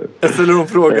får du... Jag ställer om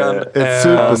frågan. Ett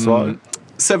supersvar.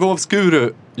 Sävehof,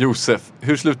 Skuru, Josef.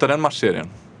 Hur slutar den matchserien?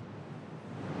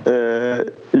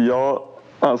 Ja,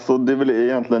 alltså det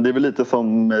är väl lite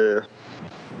som...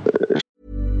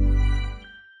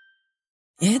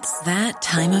 It's that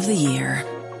time of the year.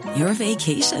 Your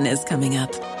vacation is coming up.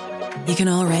 You can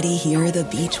already hear the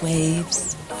beach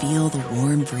waves, feel the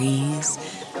warm breeze,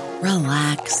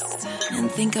 relax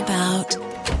and think about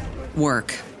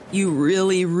work. You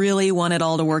really, really want it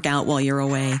all to work out while you're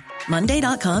away.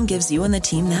 Monday.com gives you and the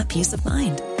team that peace of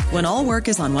mind. When all work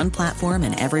is on one platform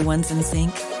and everyone's in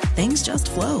sync, things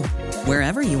just flow.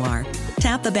 Wherever you are,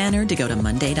 tap the banner to go to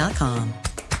Monday.com.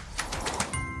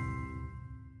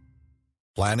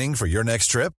 Planning for your next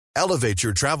trip? Elevate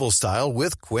your travel style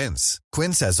with Quince.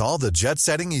 Quince has all the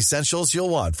jet-setting essentials you'll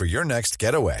want for your next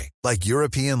getaway, like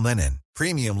European linen,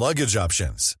 premium luggage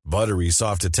options, buttery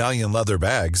soft Italian leather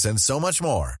bags, and so much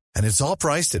more. And it's all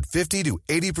priced at 50 to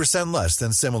 80% less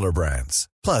than similar brands.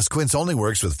 Plus, Quince only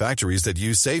works with factories that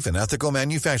use safe and ethical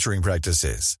manufacturing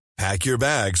practices. Pack your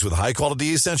bags with high-quality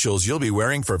essentials you'll be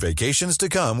wearing for vacations to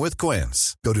come with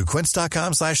Quince. Go to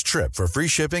quince.com/trip for free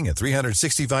shipping and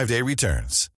 365-day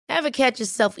returns. Ever catch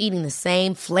yourself eating the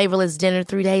same flavorless dinner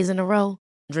 3 days in a row?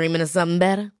 Dreaming of something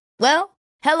better? Well,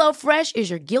 HelloFresh is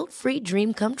your guilt-free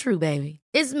dream come true, baby.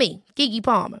 It's me, Keke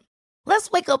Palmer.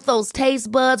 Let's wake up those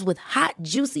taste buds with hot,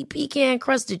 juicy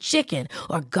pecan-crusted chicken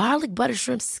or garlic butter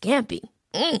shrimp scampi.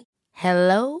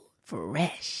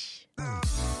 HelloFresh.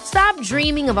 Stop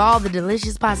dreaming of all the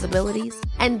delicious possibilities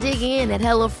and dig in at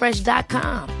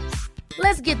HelloFresh.com.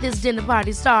 Let's get this dinner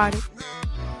party started.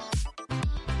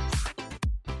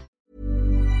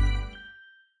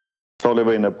 Charlie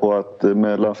var inne på att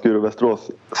mellan Skuru och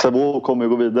Västerås, Sävehof kommer ju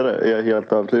gå vidare, är jag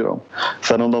helt övertygad om.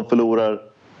 Sen om de förlorar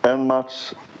en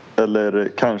match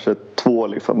eller kanske 2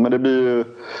 liksom. Men det blir ju,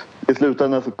 i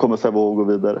slutändan så kommer Sävehof gå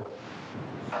vidare.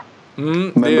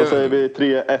 Men då säger vi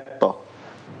 3-1 då.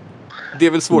 Det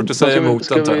är väl svårt att säga emot.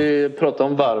 Ska vi prata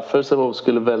om varför Sävehof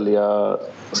skulle välja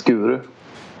Skuru?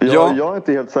 Jag är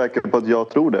inte helt säker på att jag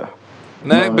tror det.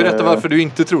 Nej, men, berätta varför du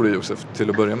inte tror det, Josef, till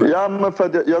att börja med. Ja, men för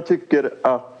att jag tycker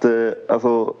att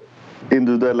alltså,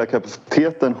 individuella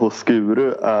kapaciteten hos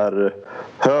Skuru är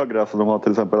högre. Alltså, de har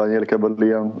till exempel Angelica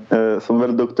Bollén som är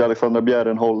väldigt duktig, Alexandra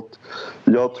Bjärenholt.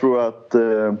 Jag tror att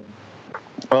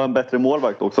en bättre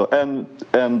målvakt också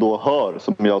än då Hör,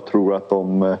 som jag tror att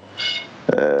de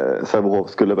Sävehof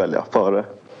skulle välja före.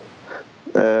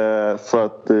 Så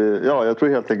att jag tror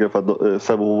helt enkelt för att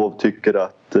Sävehof tycker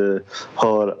att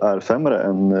Hör är sämre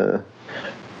än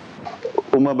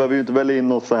och man behöver ju inte välja in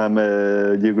något så här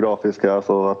med geografiska,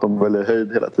 alltså att de väljer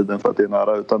höjd hela tiden för att det är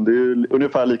nära, utan det är ju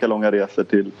ungefär lika långa resor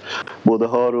till både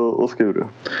Hör och Skuru.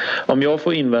 Om jag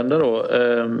får invända då,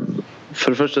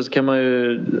 för det första så kan man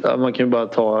ju bara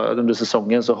ta under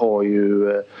säsongen, så har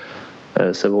ju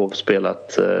Sävehof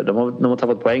spelat, de har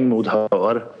tappat poäng mot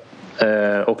Hör.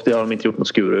 Och det har de inte gjort mot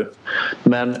Skuru.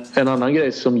 Men en annan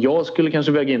grej som jag skulle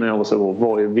kanske väga in när jag var Sävehof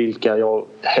var ju vilka jag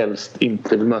helst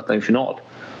inte vill möta i final.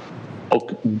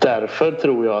 Och därför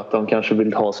tror jag att de kanske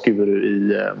vill ha Skuru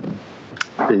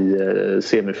i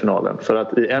semifinalen. För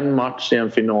att i en match i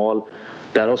en final,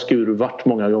 där har Skuru varit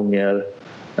många gånger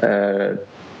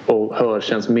och Hör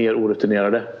känns mer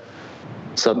orutinerade.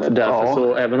 Så att därför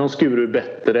så, även om Skuru är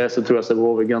bättre, så tror jag att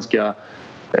Sävehof är ganska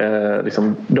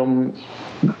liksom,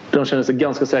 de känner sig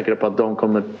ganska säkra på att de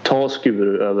kommer ta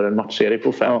Skuru över en matchserie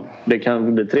på 5. Det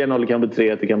kan bli 3-0, det kan bli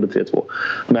 3-1, det kan bli 3-2.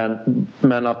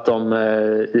 Men att de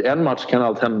i en match kan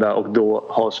allt hända, och då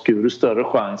har Skuru större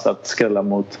chans att skrälla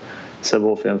mot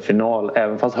Sävehof i en final.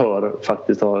 Även fast Hör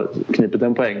faktiskt har knipit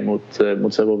en poäng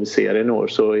mot Sävehof i serien i år,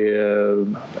 så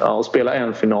att spela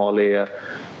en final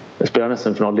spela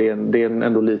nästan final, det är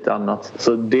ändå lite annat.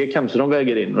 Så det kanske de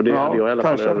väger in, och det hade jag i alla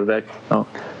fall övervägt. Ja.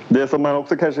 Det som man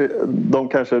också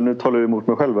kanske, nu talar jag emot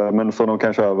mig själv här, men som de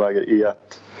kanske överväger är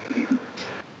att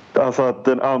att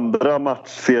den andra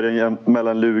matchserien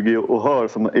mellan Lugi och Hör,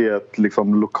 som är ett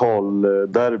liksom lokal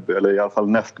derby, eller i alla fall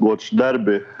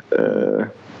nästgårdsderby,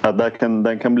 att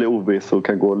den kan bli oviss och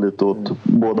kan gå lite åt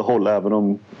båda håll, även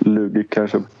om Lugi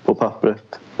kanske på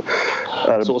pappret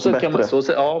är så bättre. Kan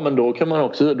man, men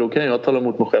då kan jag tala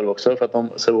emot mig själv också, för att om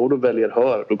Sävehof väljer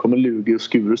Hör, då kommer Lugi och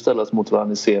Skuru ställas mot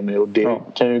varandra i semi, och det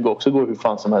kan ju också gå hur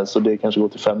fan som helst, och det kanske går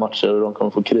till 5 matcher och de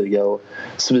kommer få kriga och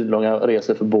svinlånga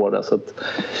resor för båda, så att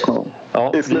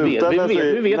vi vet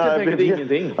helt enkelt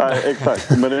ingenting. Nej,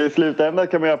 exakt, men i slutändan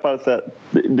kan man i alla fall säga,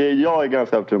 det jag är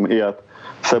ganska övertygad om är att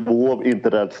Sävehof inte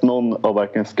räds någon av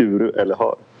varken Skuru eller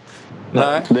Hör.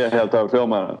 Nej. Det är helt övertygad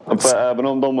om. För även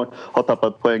om de har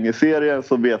tappat poäng i serien,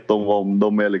 så vet de om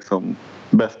de är liksom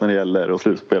bäst när det gäller och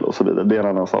slutspel och så vidare. Det är en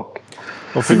annan sak.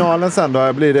 Och finalen sen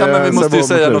då blir det... men vi måste ju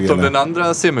säga något om den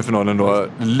andra semifinalen då.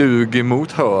 Lugi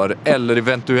mot Hör, eller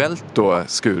eventuellt då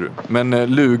Skuru.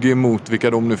 Men Lugi mot vilka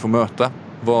de nu får möta.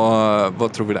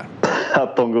 Vad tror vi där?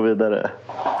 Att de går vidare.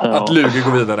 Att Lugi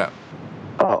går vidare.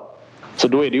 Ja. Så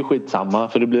då är det ju skitsamma,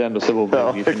 för det blir ändå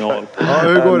Sävehof i final. Ja,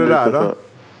 hur går det där då?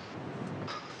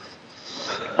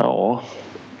 Ja,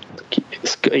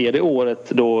 är det året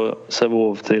då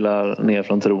Sävehof trillar ner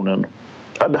från tronen?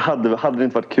 Det hade det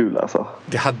inte varit kul alltså.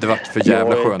 Det hade varit för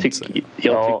jävla skönt.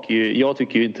 Jag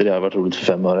tycker ju inte det hade varit roligt för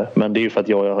 5 öre. Men det är ju för att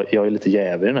jag är lite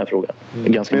jävig i den här frågan.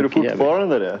 Ganska är du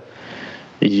fortfarande jävig.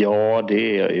 Det? Ja,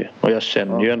 det är jag ju. Och jag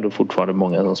känner ju ändå fortfarande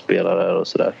många som spelar där och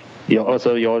sådär.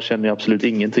 Jag känner ju absolut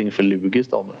ingenting för Lugis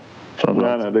då.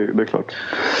 Nej, det är klart.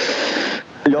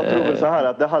 Jag tror så här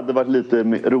att det hade varit lite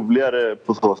roligare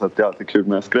på så sätt. Det är alltid kul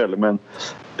med en skräll. Men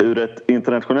ur ett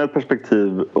internationellt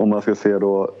perspektiv, om man ska se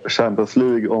då Champions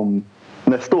League om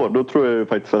nästa år, då tror jag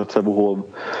faktiskt att Sävehof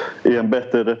är en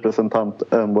bättre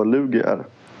representant än vad Lugi är.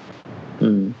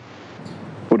 Mm.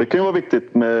 Och det kan ju vara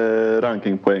viktigt med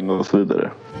rankingpoäng och så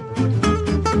vidare.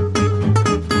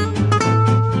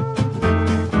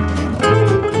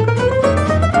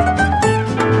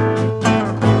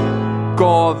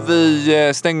 Ska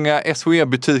vi stänga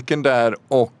SHE-butiken där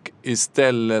och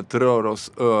istället röra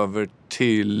oss över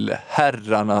till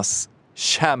herrarnas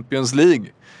Champions League?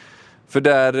 För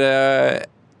där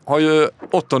har ju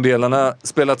åttondelarna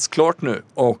spelats klart nu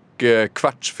och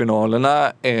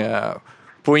kvartsfinalerna är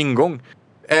på ingång.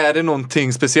 Är det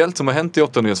någonting speciellt som har hänt i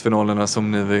åttondelsfinalerna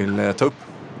som ni vill ta upp?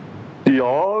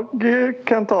 Jag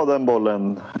kan ta den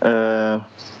bollen.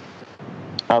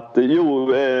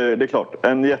 Det är klart.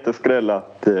 En jätteskräll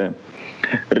att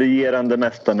regerande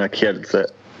mästarna Kielce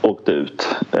åkte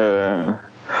ut.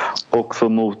 Också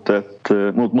mot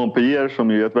Montpellier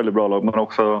som ju är ett väldigt bra lag, men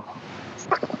också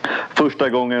första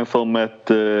gången som ett,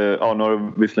 nu har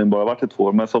det visserligen bara varit 2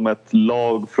 år, men som ett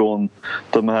lag från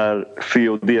de här C-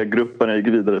 och D-grupperna gick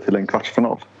vidare till en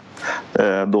kvartsfinal.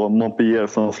 Då Montpellier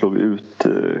som slog ut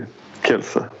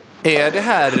Kielce. Är det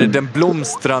här den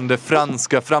blomstrande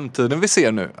franska framtiden vi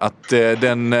ser nu? Att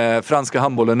den franska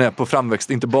handbollen är på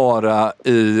framväxt inte bara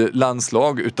i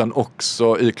landslag utan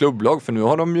också i klubblag. För nu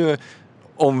har de ju,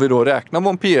 om vi då räknar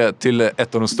Montpellier till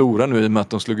ett av de stora nu i och med att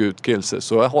de slog ut Kielce,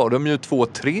 så har de ju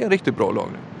 2-3 riktigt bra lag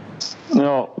nu.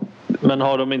 Ja, men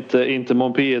har de inte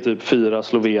Montpellier typ 4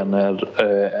 slovener,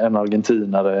 en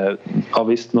argentinare, ja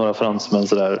visst några fransmän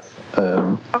sådär.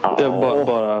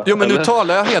 Jo, men nu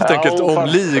talar jag helt enkelt om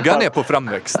ligan är på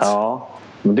framväxt. Ja,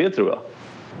 men det tror jag.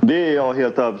 Det är jag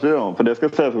helt övertygad om. För det ska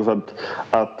sägas också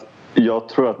att jag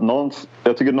tror att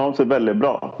jag tycker Nantes är väldigt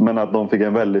bra, men att de fick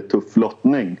en väldigt tuff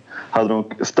lottning. Hade de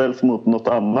ställts mot något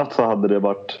annat så hade det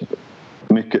varit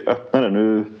mycket öppnare.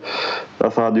 Nu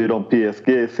alltså hade ju de PSG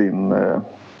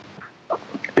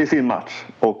i sin match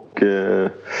och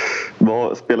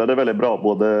spelade väldigt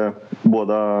bra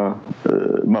båda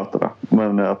mötena.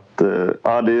 Men att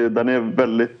den är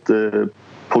väldigt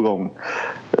på gång,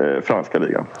 franska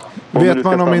ligan. Vet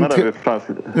man om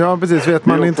vet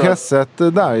man intresset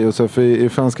där, Josef, i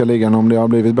franska ligan, om det har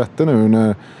blivit bättre nu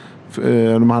när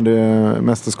de hade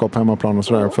mästerskap hemmaplan och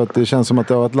sådär? För att det känns som att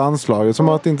det var ett landslag som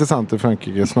har varit intressant i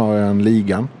Frankrike snarare än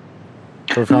ligan.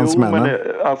 För fransmännen.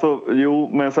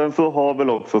 Men sen så har väl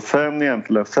också sen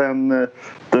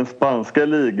den spanska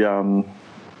ligan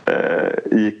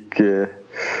gick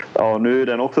nu är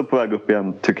den också på väg upp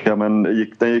igen tycker jag, men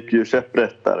den gick ju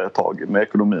käpprättare ett tag med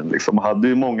ekonomin liksom. Hade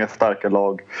ju många starka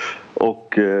lag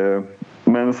och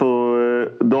men så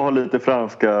då har lite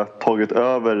franska tagit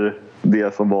över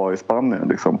det som var i Spanien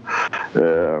liksom.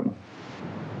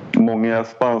 Många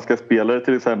spanska spelare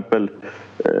till exempel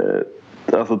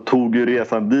tog ju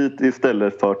resan dit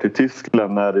istället för till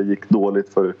Tyskland när det gick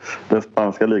dåligt för den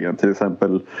spanska ligan. Till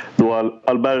exempel då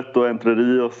Alberto Entre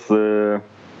Rios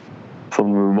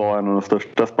som var en av de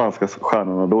största spanska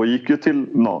stjärnorna, då gick ju till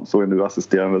Nantes och är nu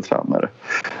assisterande tränare.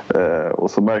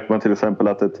 Och så märker man till exempel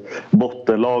att ett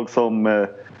bottenlag som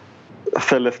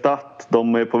Celestat,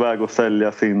 de är på väg att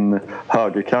sälja sin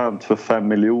högerkant för 5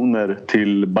 miljoner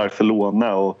till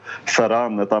Barcelona, och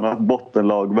Saran, ett annat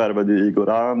bottenlag, värvade Igor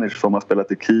Anic som har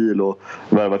spelat i Kiel och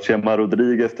värvat Chema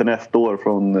Rodriguez till nästa år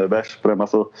från Veszprem.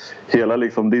 Alltså hela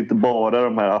liksom, det är inte bara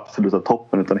de här absoluta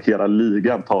toppen utan hela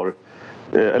ligan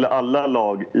eller alla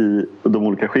lag i de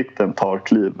olika skikten tar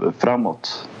kliv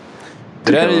framåt.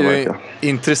 Det där är ju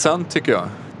intressant tycker jag.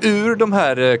 Ur de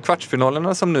här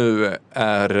kvartsfinalerna som nu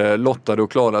är lottade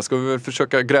och klara ska vi väl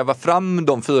försöka gräva fram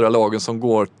de 4 lagen som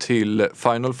går till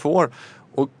Final Four.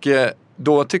 Och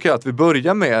då tycker jag att vi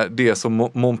börjar med det som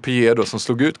Montpellier då, som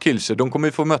slog ut Kielce. De kommer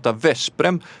ju få möta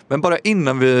Veszprem. Men bara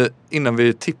innan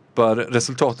vi tippar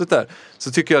resultatet där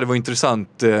så tycker jag det var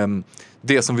intressant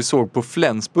det som vi såg på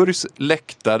Flensburgs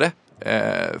läktare.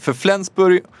 För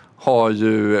Flensburg har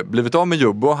ju blivit av med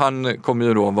Jubbo. Han kommer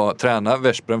ju då vara tränare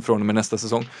Veszprem från och med nästa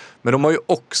säsong. Men de har ju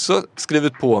också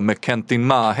skrivit på med Kentin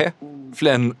Mahe,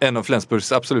 en av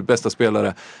Flensburgs absolut bästa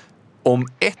spelare, om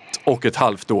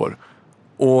 1,5 år.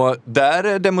 Och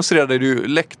där demonstrerade ju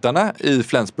läktarna i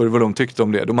Flensburg vad de tyckte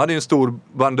om det. De hade ju en stor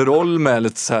banderoll med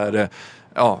lite så här,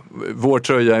 vår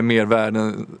tröja är mer värd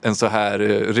än så här,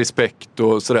 respekt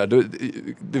och sådär.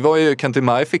 Det var ju, Kent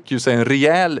Maj fick ju sig en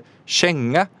rejäl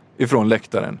känga ifrån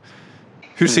läktaren.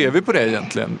 Hur ser vi på det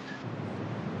egentligen?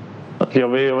 Jag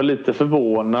var lite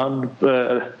förvånad,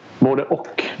 både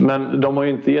och. Men de har ju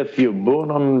inte gett Jubbo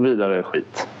någon vidare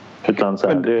skit. Utan så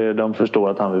här, de förstår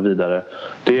att han vill vidare.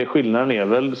 Skillnaden är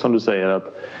väl, som du säger,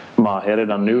 att Maher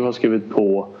redan nu har skrivit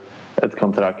på ett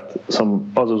kontrakt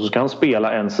som alltså, så kan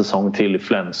spela en säsong till i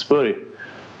Flensburg.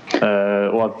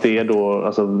 Och att det då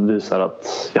alltså, visar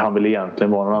att han vill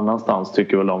egentligen vara någon annanstans,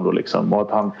 tycker väl de då liksom. Och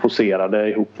att han poserade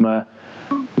ihop med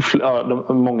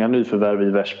många nyförvärv i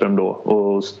Veszprem då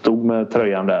och stod med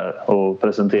tröjan där och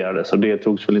presenterade, så det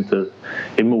togs väl inte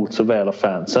emot så väl av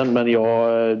fansen, men jag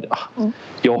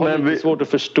har lite svårt att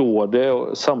förstå det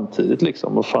och samtidigt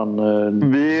liksom vad fan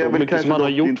vi är väl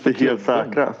kanske inte helt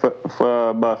säkra, för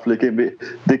jag bara flika in,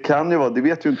 det kan ju vara, det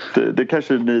vet ju inte, det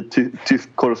kanske ni tysk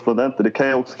korrespondenter, det kan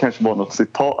ju också kanske vara något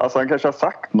citat, alltså han kanske har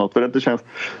sagt något, för det känns,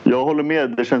 jag håller med,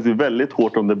 det känns ju väldigt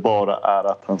hårt om det bara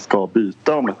är att han ska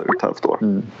byta om ett halvt år.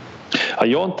 Ja,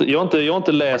 jag har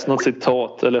inte läst något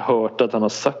citat eller hört att han har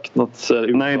sagt något.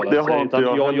 Nej, det har inte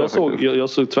jag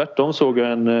såg tvärtom, såg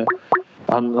jag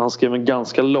han skrev en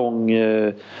ganska lång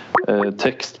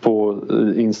text på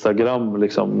Instagram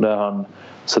liksom, där han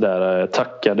sådär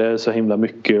tackade så himla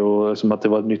mycket och som att det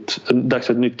var dags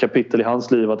för ett nytt kapitel i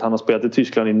hans liv, att han har spelat i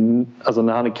Tyskland alltså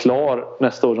när han är klar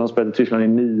nästa år så har han spelat i Tyskland i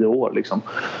 9 år liksom.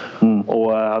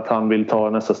 Och att han vill ta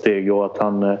nästa steg och att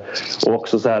han och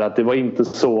också så här att det var inte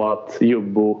så att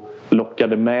Jubbo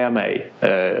lockade med mig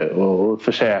och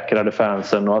försäkrade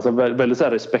fansen och alltså väldigt så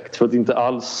här respektfullt, inte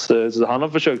alls, så han har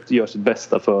försökt göra sitt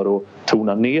bästa för att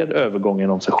tona ner övergången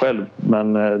om sig själv,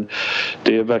 men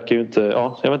det verkar ju inte,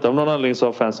 jag vet inte, om någon anledning så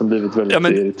har fansen blivit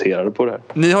väldigt irriterade på det här.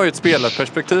 Ni har ju ett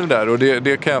spelarperspektiv där och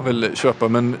det kan jag väl köpa,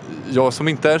 men jag som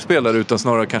inte är spelare utan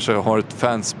snarare kanske har ett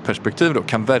fansperspektiv då,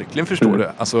 kan verkligen förstå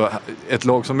det. Alltså ett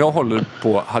lag som jag håller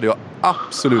på hade jag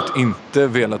absolut inte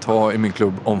velat ha i min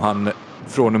klubb om han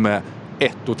från och med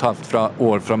 1,5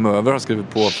 år framöver har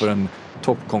skrivit på för en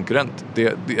toppkonkurrent.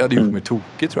 Det hade gjort mig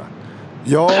tokig, tror jag.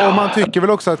 Ja, och man tycker väl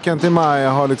också att Kent Maj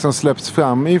har liksom släppts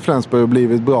fram i Flensburg och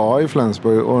blivit bra i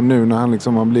Flensburg, och nu när han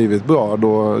liksom har blivit bra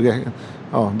då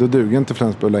duger inte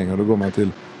Flensburg längre, då går man till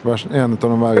en av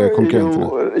de värre konkurrenterna.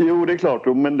 Jo, det är klart,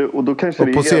 men och då kanske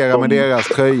och posera med deras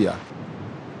tröja.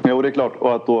 Jo, det är klart,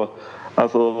 och att då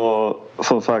alltså,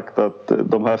 som sagt, att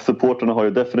de här supporterna har ju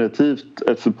definitivt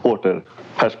ett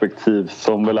supporterperspektiv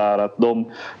som väl är att de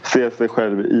ser sig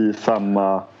själv i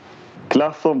samma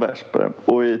klass som Veszprem.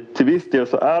 Och till viss del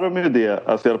så är de ju det,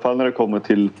 alltså i alla fall när det kommer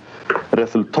till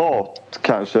resultat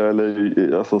kanske,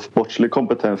 eller alltså sportslig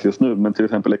kompetens just nu, men till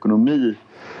exempel ekonomi,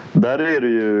 där är det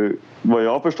ju, vad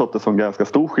jag har förstått det, som ganska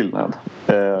stor skillnad.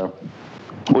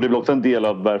 Och det är väl också en del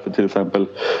av varför till exempel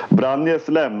Branjes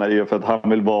lämnar, ju för att han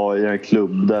vill vara i en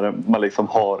klubb där man liksom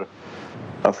har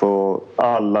alltså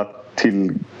alla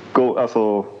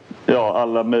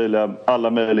alla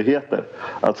möjligheter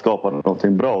att skapa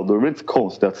någonting bra. Då är det inte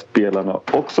konstigt att spelarna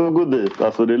också går dit.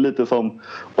 Alltså det är lite som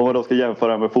om man då ska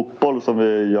jämföra med fotboll som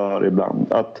vi gör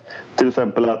ibland. Att till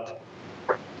exempel att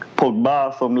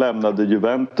Pogba som lämnade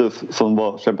Juventus som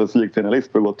var Champions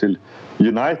League-finalist för att gå till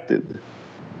United.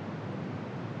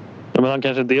 Ja, men han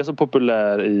kanske inte är så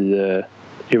populär i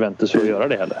Juventus för att göra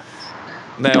det heller.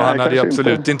 Nej, och han hade ju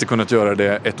absolut inte kunnat göra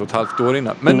det 1,5 år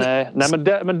innan. Men...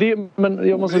 Men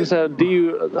jag måste säga, det är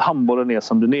ju, handbollen är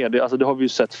som den är. Det har vi ju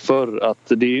sett förr, att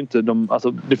det är ju inte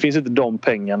det finns inte de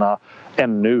pengarna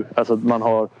ännu. Alltså man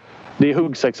har, det är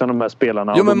huggsex av de här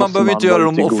spelarna. Jo, men man behöver inte göra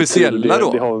dem officiella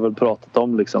då. Det har vi väl pratat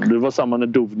om liksom. Det var samma när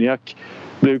Duvniak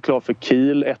blev klar för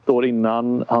Kiel 1 år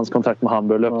innan hans kontrakt med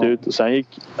Hamburg löpte ut. Och sen gick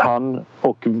han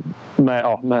och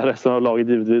med resten av laget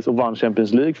givetvis och vann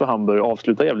Champions League för Hamburg och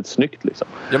avslutade jävligt snyggt liksom.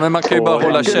 Ja, men man kan ju bara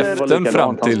hålla käften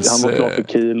fram tills... Han var klar för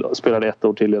Kiel och spelade 1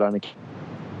 år till i Rhein-Neckar.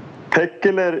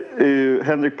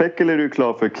 Henrik Peckeler är ju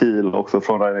klar för Kiel också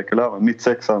från Rhein-Neckar,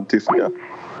 mittsexan tyska.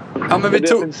 Ja, men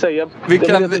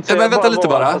vänta lite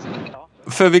bara.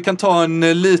 För vi kan ta en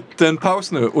liten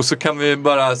paus nu och så kan vi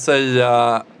bara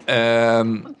säga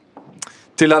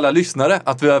till alla lyssnare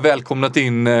att vi har välkomnat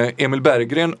in Emil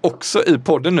Berggren också i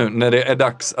podden nu när det är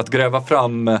dags att gräva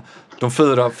fram de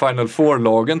 4 Final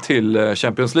Four-lagen till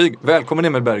Champions League. Välkommen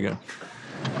Emil Berggren.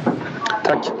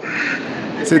 Tack.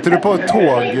 Sitter du på ett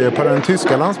tåg på den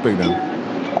tyska landsbygden?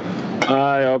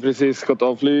 Nej, jag har precis gått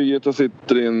av flyget och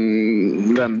sitter i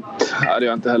en vänt. Nej, det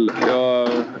gör jag inte heller.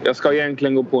 Jag ska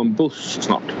egentligen gå på en buss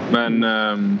snart. Men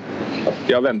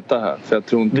jag väntar här. För jag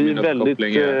tror inte min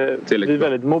uppkoppling är tillräckligt. Vi är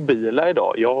väldigt mobila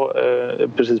idag. Jag är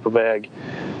precis på väg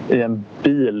i en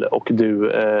bil och du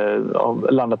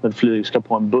har landat med ett flyg, ska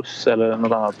på en buss eller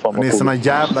något annat form av. Ni är såna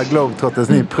jävla globetrotters,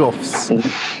 ni är proffs.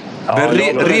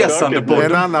 Resande på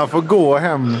en annan får gå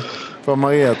hem från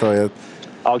Mariatorget.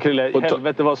 Ja, Krille,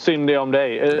 helvete vad synd det är om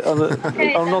dig.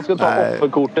 Om någon ska ta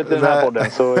offerkortet i den här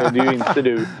podden så är det ju inte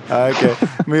du. Okay.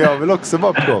 Men jag vill också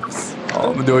vara proffs.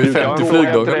 Ja, men du har ju 50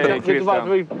 flygdagar. Vet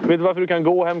du varför du kan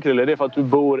gå hem, Krille? Det är för att du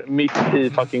bor mitt i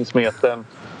fucking smeten.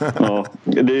 Ja.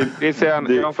 Christian,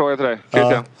 jag har en fråga till dig.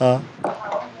 Christian.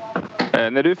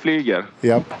 När du flyger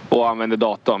och använder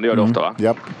datorn, det gör du ofta, va?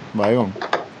 Japp, varje gång.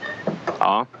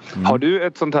 Ja. Har du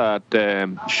ett sånt här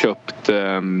köpt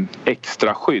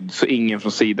extra skydd så ingen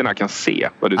från sidorna kan se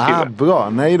vad du skriver? Bra.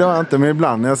 Nej, det har jag inte. Men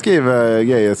ibland när jag skriver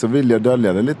grejer så vill jag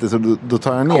dölja det lite. Så då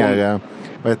tar jag ner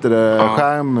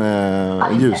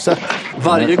skärmljuset.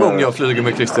 Varje gång jag flyger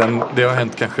med Christian, det har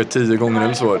hänt kanske 10 gånger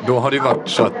eller så, då har det varit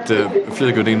så att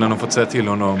flygvärdinnan har fått säga till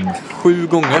honom 7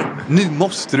 gånger. Nu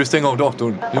måste du stänga av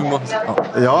datorn.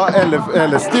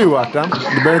 Eller stewarden.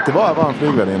 Det behöver inte bara vara en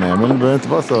flygvärdinna, men det behöver inte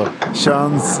vara så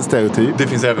könsstereotyp. Det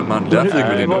finns även manliga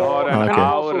flygvärdinnor. Du har en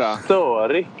aura.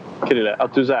 Störig, Krille,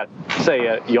 att du så här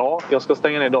säger jag ska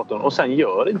stänga ner datorn och sen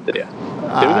gör inte det.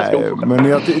 Det är väl ganska ofta. Men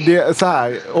det är så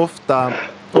här, ofta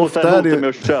är det med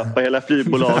att köpa hela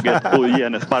flygbolaget och ge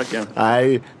henne sparken.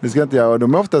 Nej, det ska jag inte göra.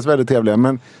 De är oftast väldigt trevliga.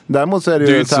 Men däremot så är det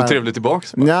ju... Du är inte så trevligt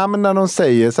tillbaks. Ja, men när de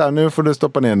säger så här, nu får du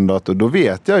stoppa ner en dator. Då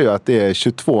vet jag ju att det är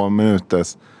 22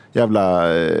 minuters jävla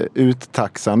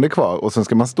uttaxande kvar. Och sen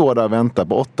ska man stå där och vänta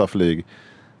på 8 flyg.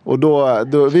 Och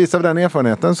då visar vi den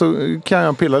erfarenheten så kan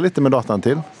jag pilla lite med datan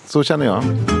till. Så känner jag.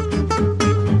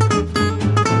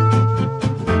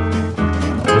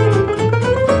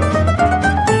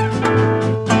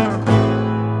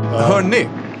 Hörni,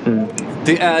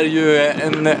 det är ju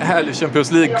en härlig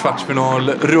Champions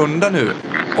League-kvartsfinalrunda nu.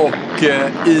 Och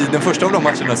i den första av de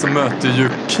matcherna så möter ju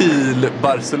Kiel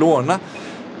Barcelona.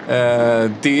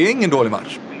 Det är ingen dålig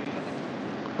match.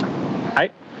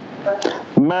 Nej.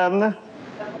 Men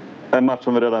en match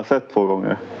som vi redan sett 2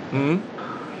 gånger.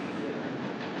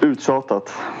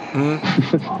 Uttjatat.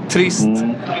 Trist.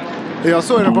 Jag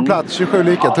såg den på plats 27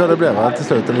 lika tror jag det blev till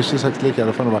slut. Eller 26 lika.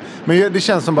 Men det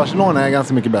känns som Barcelona är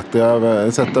ganska mycket bättre. Jag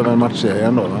har sett över en matchserie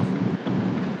ändå. Va?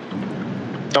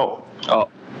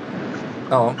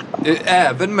 Ja.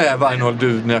 Även med Wijnaldum,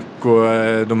 Duvňák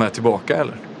och de här tillbaka,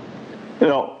 eller?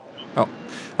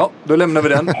 Ja, då lämnar vi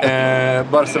den.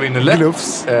 Barca vinner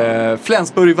lätt.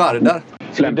 Flensburg Vardar.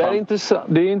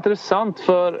 Det är intressant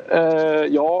för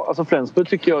alltså Flensburg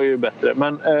tycker jag är ju bättre.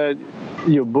 Men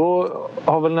Jubbo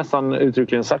har väl nästan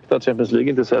uttryckligen sagt att Champions League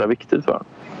inte är så jävla viktigt för honom.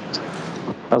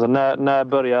 Alltså när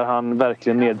börjar han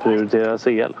verkligen nedprioritera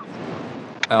CL?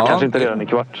 Kanske inte redan i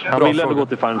kvart. Han vill ändå gå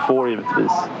till Final Four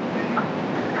givetvis.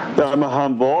 Ja, men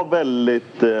han var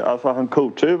väldigt, alltså han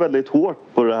coachade ju väldigt hårt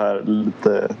på det här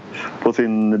lite på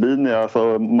sin linje.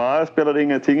 Alltså Maher spelade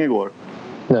ingenting igår.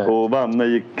 Nej. Och Vanne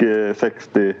gick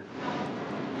 60.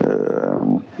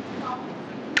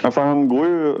 Alltså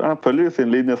han följer ju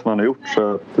sin linje som han har gjort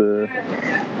så att,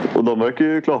 och de verkar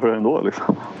ju klara ändå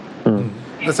liksom.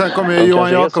 Men sen kommer ju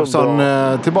Johan Jakobsson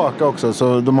tillbaka också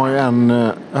så de har ju en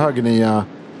högernia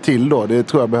till då. Det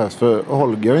tror jag behövs för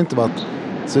Holger har inte varit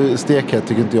så stekhet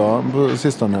tycker inte jag på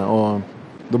sistone och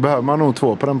då behöver man nog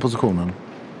 2 på den positionen.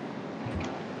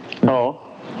 Ja.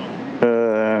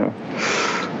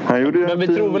 Han gjorde men vi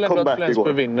tror väl ändå att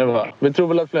Flensburg vinner, va? Vi tror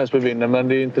väl att Flensburg vinner, men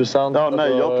det är intressant. Ja,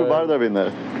 nej, jag tror Vardar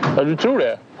vinner. Ja, du tror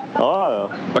det? Ja.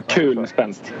 Vad kul med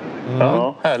spänst.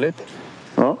 Ja, härligt.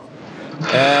 Ja.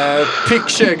 Pick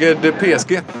Szeged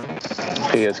PSG.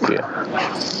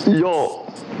 Ja,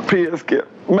 PSG.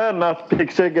 Men att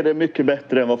Pick Szeged är mycket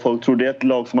bättre än vad folk tror. Det är ett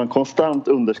lag som man konstant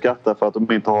underskattar för att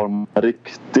de inte har de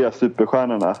riktiga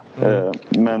superstjärnorna.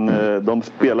 Men de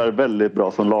spelar väldigt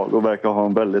bra som lag och verkar ha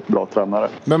en väldigt bra tränare.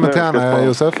 Vem är tränare,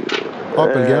 Josef?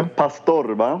 Apelgren? Pastor,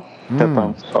 va?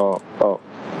 Ja.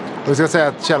 Vi ska säga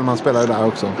att Kjellman spelar där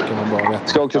också. Kan man bara veta. Jag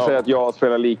ska också säga att jag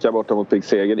spelar lika borta mot Pick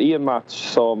Szeged i en match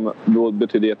som då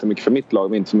betyder jättemycket för mitt lag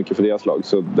men inte så mycket för deras lag.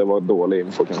 Så det var dålig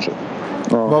info kanske.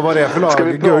 Ja. Vad var det för lag? Ska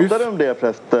vi prata om det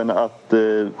förresten att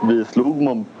vi slog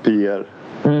Montpellier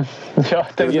Jag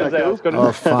tänkte säga,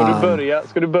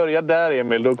 ska du börja där,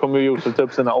 Emil, då kommer Josef ta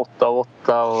upp sina 8 och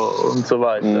 8 och så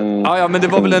vidare. Ja, men det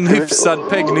var väl en hyfsad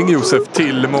peggning, Josef,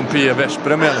 till Montpellier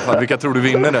Veszprem i alla fall. Vilka tror du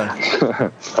vinner där?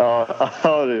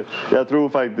 Jag tror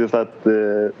faktiskt att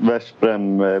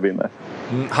Veszprem vinner.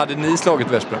 Hade ni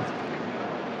slagit Veszprem?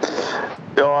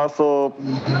 Ja, alltså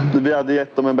vi hade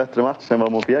gett dem en bättre match än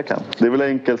vad Montpellier kan. Det är väl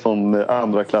enkel sån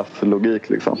andra klass logik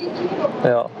liksom.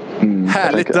 Ja.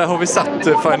 Härligt, där har vi satt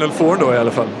Final Four då i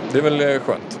alla fall. Det är väl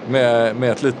skönt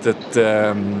med ett litet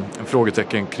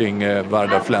frågetecken kring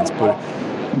Vardar Flensburg.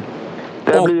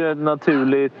 Det blir ett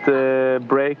naturligt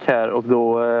break här och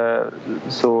då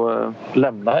så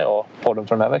lämnar jag podden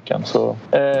för den här veckan. Så,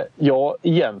 ja,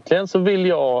 egentligen så vill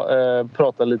jag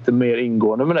prata lite mer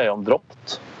ingående med dig om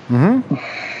drott.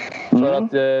 För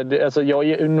att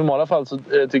i normala fall så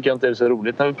tycker jag inte det är så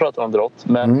roligt när vi pratar om drott.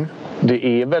 Men det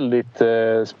är väldigt,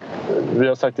 vi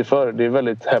har sagt det förr, det är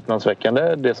väldigt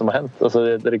häpnadsväckande det som har hänt. Alltså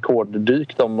det är ett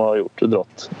rekorddyk de har gjort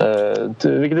drott.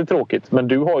 Vilket är tråkigt. Men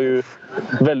du har ju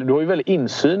väldigt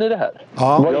insyn i det här.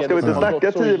 Ja. Jag ska inte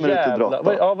snacka 10 minuter drott.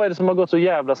 Vad är det som har gått så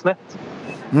jävla snett?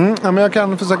 Ja, men jag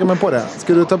kan försöka mig på det.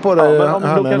 Ska du ta på dig då kanske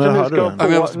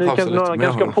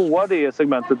ska på det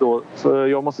segmentet då. Så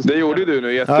jag måste det gjorde du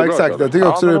nu jättebra. Ja, exakt. Jag tycker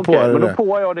också du är på det. Men då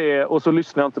påar jag det och så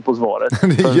lyssnar jag inte på svaret.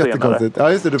 Det är jättekonstigt.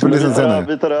 Ja, just det. Du får lyssna senare.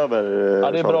 Vi tar över.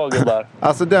 Ja, det är bra gubbar.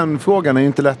 Alltså den frågan är ju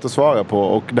inte lätt att svara på.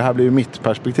 Och det här blir ju mitt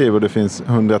perspektiv. Och det finns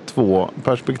 102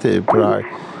 perspektiv på det här.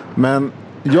 Men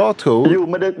jag tror... Jo,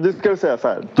 men du ska säga så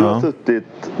här. Du har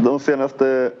suttit de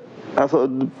senaste... Alltså...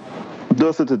 Du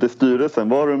har suttit i styrelsen.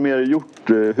 Vad har du mer gjort?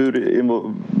 Hur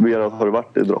involverad har du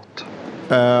varit i drott?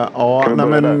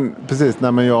 Precis.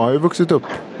 Nej, men jag har ju vuxit upp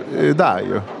där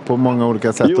ju. På många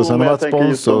olika sätt. Jo, och sen har jag varit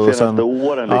sponsor. De senaste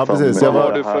åren liksom. Ja, precis. Vad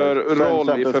har du för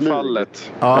roll i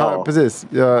förfallet? Ja, precis.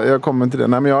 Jag kommer till det.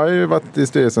 Nej, men jag har ju varit i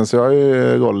styrelsen så jag har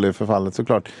ju roll i förfallet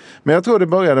såklart. Men jag tror det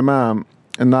började med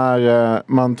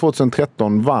när man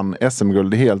 2013 vann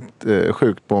SM-guld helt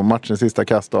sjukt på matchens sista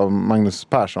kast av Magnus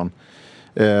Persson.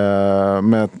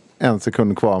 Med 1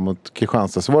 sekund kvar mot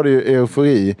Kristianstad så var det ju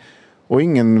eufori och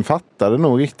ingen fattade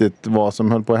nog riktigt vad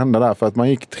som höll på att hända där för att man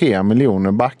gick 3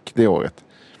 miljoner back det året.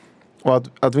 Och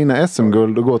att vinna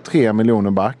SM-guld och gå 3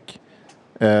 miljoner back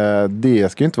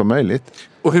det ska ju inte vara möjligt.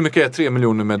 Och hur mycket är 3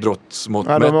 miljoner med drottsmått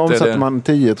mätt? Ja, då omsatte man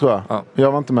 10 tror jag. Ja.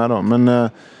 Jag var inte med då. Men,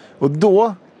 och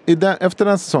då, efter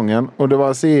den säsongen och det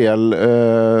var CL...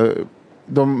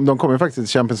 De kom ju faktiskt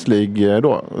till Champions League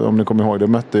då, om ni kommer ihåg.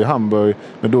 De mötte ju Hamburg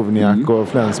med Dovniak och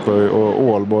Flensburg och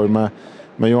Ålborg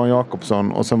med Johan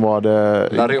Jakobsson. Och sen var det...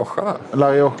 La Rioja.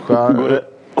 La Rioja.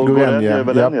 Och Gorenje,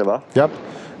 va? Japp.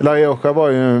 La Rioja var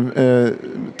ju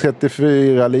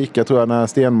 34 lika tror jag när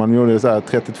Stenman gjorde så här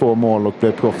 32 mål och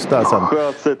blev proffs där sen.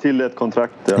 Sköt sig till ett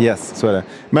kontrakt. Ja. Yes, så är det.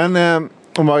 Men...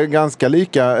 de var ganska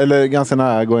lika, eller ganska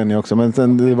nära Gorenje också, men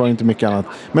sen, det var inte mycket annat.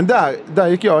 Men där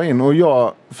gick jag in och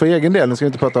jag, för egen del, nu ska jag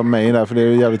inte prata om mig där för det är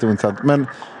jävligt ointressant, men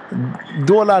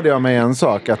då lärde jag mig en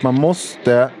sak, att man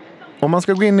måste, om man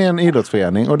ska gå in i en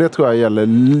idrottsförening, och det tror jag gäller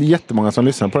jättemånga som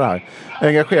lyssnar på det här,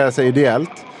 engagera sig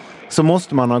ideellt, så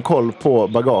måste man ha koll på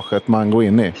bagaget man går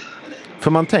in i.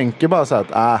 För man tänker bara så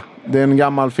att det är en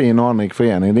gammal fin och anrik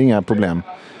förening, det är inga problem.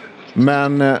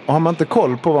 Men har man inte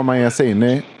koll på vad man ger sig in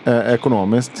i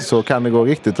ekonomiskt så kan det gå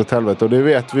riktigt åt helvete. Och det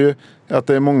vet vi ju att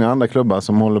det är många andra klubbar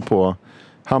som håller på.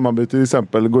 Hammarby till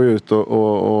exempel går ut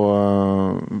och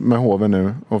med HV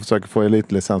nu och försöker få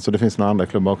elitlicens. Och det finns några andra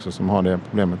klubbar också som har det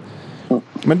problemet.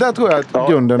 Men där tror jag att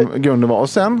grunden var. Och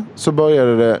sen så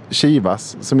började det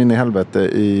kivas som in i helvete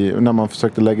när man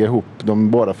försökte lägga ihop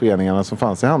de båda föreningarna som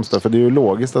fanns i Halmstad. För det är ju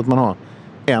logiskt att man har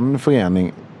en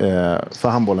förening för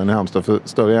handbollen i Halmstad, för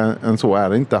större än så är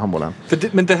det inte handbollen.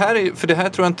 Men det här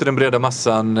tror jag inte den breda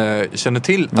massan känner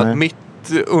till. Nej. Att mitt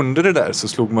under det där så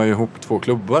slog man ju ihop 2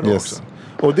 klubbar då också.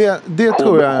 Och det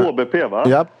tror jag... HBP, va?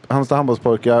 Ja, Halmstad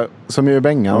handbollspojkar, som är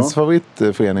Bengans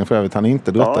favoritförening för övrigt, han är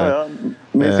inte drottare. Ja.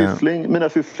 Mina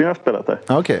sysslingar har spelat där.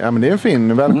 Okej, men det är en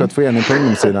fin, välskött förening på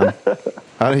ungdomssidan.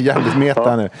 Ja, det är jävligt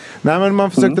meta nu. Nej, men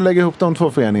man försökte lägga ihop de 2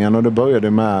 föreningarna och det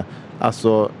började med,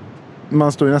 alltså,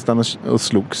 man stod ju nästan och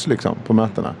slogs liksom på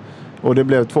mötena. Och det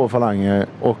blev 2 falanger.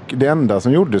 Och det enda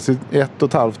som gjordes i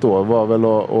 1,5 år var väl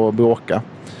att bråka.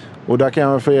 Och där kan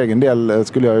jag för egen del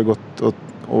skulle jag ju gått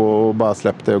och bara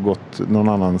släppt det och gått någon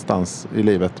annanstans i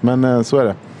livet. Men så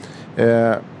är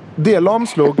det. Det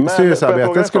lamslog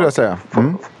styrelsearbetet skulle jag säga. Får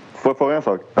jag fråga en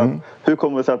sak? Hur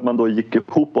kommer det sig att man då gick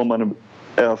ihop om man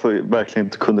alltså, verkligen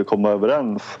inte kunde komma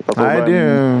överens. Alltså, nej, det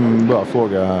är en bra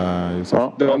fråga.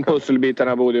 Ja. De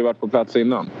pusselbitarna borde ju varit på plats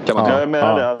innan. Kan man jag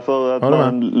menar det. Alltså, att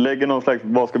man lägger någon slags,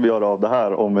 vad ska vi göra av det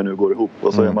här om vi nu går ihop?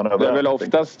 Och så är man överens. Det är väl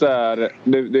oftast där,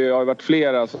 det har ju varit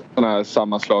flera sådana här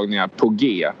sammanslagningar på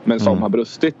G, men som har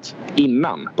brustit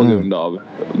innan på grund av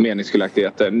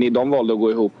meningsskiljaktigheter. De valde att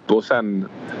gå ihop och sen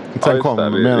kom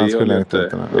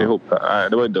meningsskiljaktigheterna. Nej,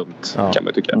 det var ju dumt, kan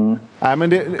man tycka. Nej, men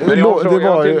det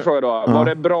var ju... Fråga då. Var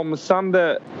det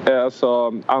bromsande,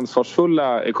 alltså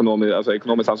ansvarsfulla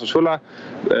ekonomiskt ansvarsfulla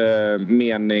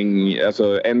mening,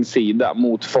 alltså en sida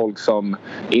mot folk som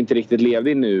inte riktigt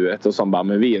levde i nuet och som bara,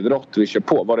 men vi är idrott, vi kör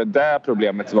på. Var det där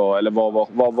problemet var, eller vad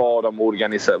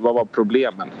var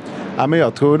problemen? Ja, men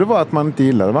jag tror det var att man inte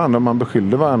gillade varandra, man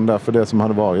beskyllde varandra för det som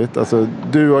hade varit. Alltså,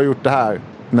 du har gjort det här.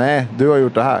 Nej, du har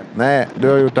gjort det här. Nej, du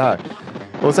har gjort det här.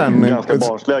 Och sen, ganska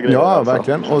barnsliga grejer. Ja, alltså.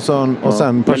 Verkligen. Och sen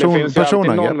men det finns ju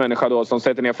alltid någon människa då som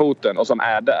sätter ner foten och som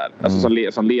är där. Alltså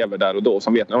som lever där och då.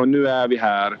 Som vet, nu är vi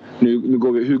här.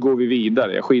 Hur går vi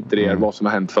vidare? Jag skiter i vad som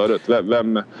har hänt förut.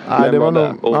 Vem var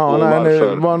det? Och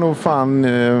varför? Det var nog fan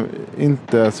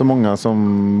inte så många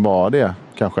som var det.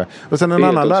 Kanske. Och sen en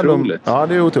annan lärdom. Ja,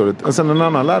 det är otroligt. Och sen en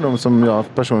annan lärdom som jag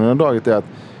personligen har dragit är att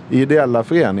i ideella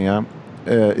föreningar,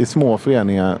 i små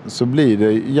föreningar, så blir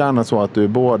det gärna så att du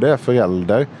både är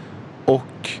förälder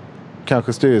och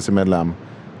kanske styrelsemedlem.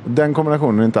 Den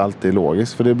kombinationen är inte alltid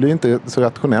logisk, för det blir inte så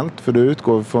rationellt, för du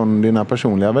utgår från dina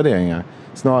personliga värderingar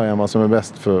snarare än vad som är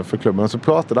bäst för klubben. Och så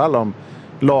pratade alla om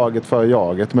laget före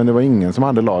jaget, men det var ingen som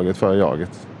hade laget före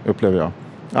jaget, upplever jag.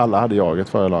 Alla hade jaget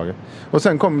före laget. Och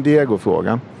sen kom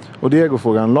Diego-frågan. Och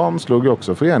Diego-frågan lamslog ju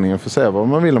också föreningen för att säga vad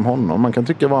man vill om honom. Man kan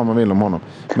tycka vad man vill om honom.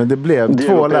 Men det blev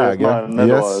Diego 2 läger.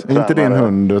 Yes, inte din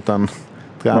hund utan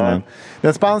tränaren.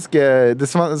 Det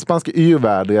spanska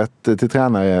yrvädret till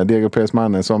tränare Diego Pérez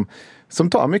Marne som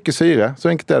tar mycket syre. Så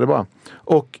enkelt är det bara.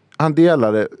 Och han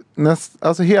delade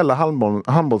hela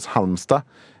handbolls-Halmstad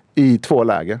i 2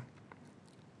 läger.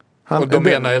 Och de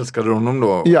ena älskade honom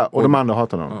då? Ja, och de andra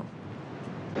hatade honom. Ja.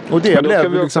 Och det men då ska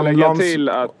vi också lägga till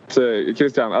att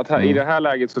Christian, att i det här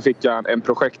läget så fick jag en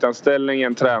projektanställning,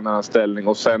 en tränaranställning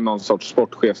och sen någon sorts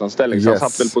sportchefsanställning. Så han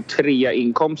satt väl på 3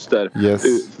 inkomster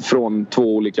från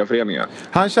 2 olika föreningar.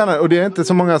 Han känner, och det är inte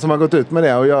så många som har gått ut med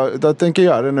det, och jag tänker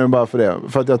göra det nu bara för det.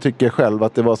 För att jag tycker själv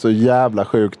att det var så jävla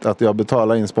sjukt att jag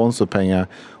betalar in sponsorpengar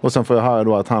och sen får jag höra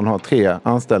då att han har 3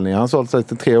 anställningar. Han sålt sig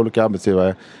till 3 olika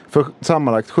arbetsgivare för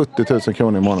sammanlagt 70 000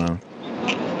 kronor i månaden.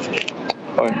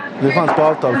 Det fanns på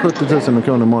avtal 70 000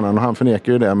 kronor i månaden och han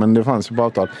förnekar ju det, men det fanns ju på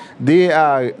avtal. Det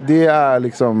är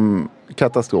liksom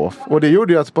katastrof. Och det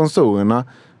gjorde ju att sponsorerna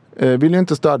vill ju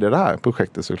inte stödja det här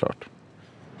projektet såklart.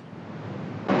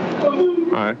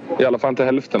 Nej, i alla fall inte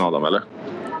hälften av dem, eller?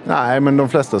 Nej, men de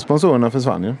flesta sponsorerna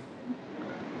försvann ju.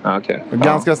 Okay.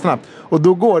 Ganska snabbt. Och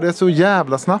då går det så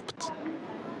jävla snabbt.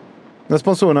 När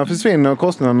sponsorerna försvinner och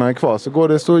kostnaderna är kvar så går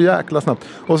det så jäkla snabbt.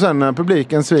 Och sen när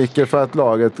publiken sviker för att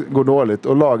laget går dåligt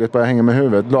och laget börjar hänga med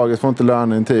huvudet. Laget får inte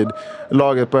löna en tid.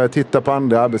 Laget börjar titta på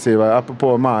andra arbetsgivare.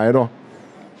 Apropå Maj då.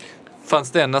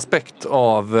 Fanns det en aspekt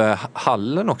av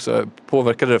hallen också?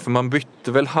 Påverkade det? För man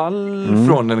bytte väl hall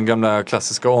från den gamla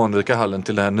klassiska anrika hallen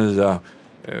till det här nya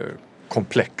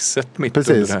komplexet mitt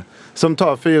under det här. Som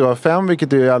tar 4 av 5,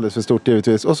 vilket är alldeles för stort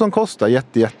givetvis. Och som kostar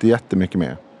jättemycket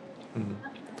mer.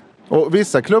 Och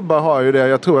vissa klubbar har ju det.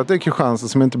 Jag tror att det är Kristianstad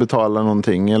som inte betalar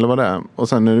någonting eller vad det är. Och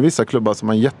sen är det vissa klubbar som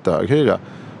har jättehög hyra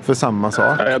för samma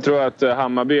sak. Jag tror att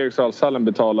Hammarby och Eriksdalshallen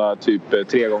betalar typ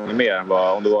 3 gånger mer än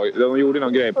vad om det var. De gjorde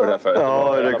någon grej på det här för.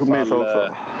 Ja, det kommer jag också.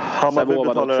 Hammarby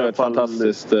betalar ett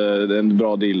fantastiskt en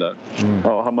bra deal där.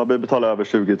 Ja, Hammarby betalar över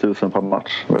 20 000 per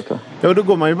match, vet du. Ja, då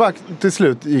går man ju back till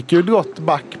slut. Gick ju gott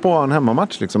back på en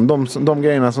hemmamatch liksom. De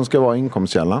grejerna som ska vara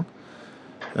inkomstkällan.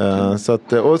 Så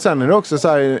att, och sen är det också så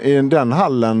här i den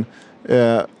hallen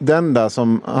det enda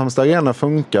som Halmstad Arena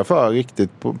funkar för riktigt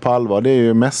på allvar, det är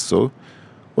ju mässor.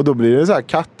 Och då blir det så här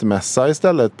kattmässa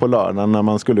istället på lördagen när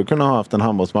man skulle kunna ha haft en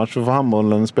handbollsmatch. Så får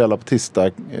handbollen spela på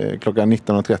tisdag klockan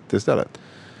 19.30 istället.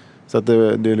 Så att det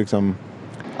är liksom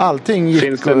allting gick.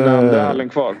 Finns den andra hallen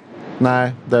kvar?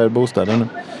 Nej, det är bostäder nu.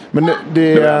 Men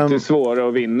det är alltid svårare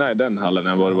att vinna i den hallen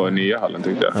än vad det var i nya hallen,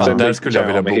 tyckte jag. Sen där skulle jag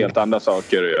vilja med helt andra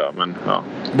saker att göra, men ja.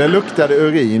 Det luktade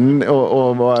urin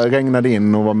och regnade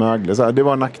in och var mögligt. Så det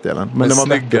var nackdelen. Men det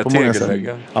var mycket på många sätt.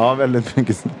 Ja, väldigt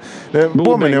mycket. Det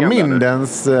påminner om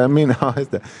Mindens... Ja,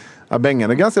 just det. Ja,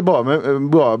 Bengan är ganska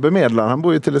bra bemedlad. Han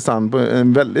bor ju till Sand på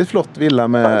en väldigt flott villa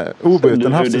med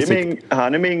obruten havsutsikt.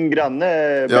 Han är min granne.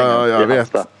 Ja, jag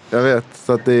vet.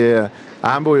 Så att det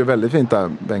Han bor ju väldigt fint där,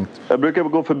 Bengt. Jag brukar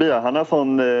gå förbi. Han har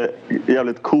sån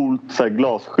jävligt coolt så här,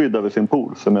 glasskydd över sin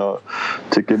pool som jag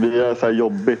tycker vi är så här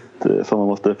jobbigt som man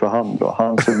måste för hand. Då.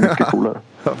 Han ser mycket coolare.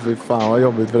 Ja, fy fan vad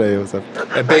jobbigt för dig, Josef.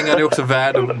 Bengan är också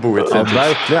värd att bo i ett fint.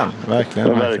 Ja,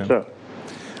 verkligen.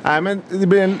 Nej, men det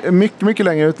blir en mycket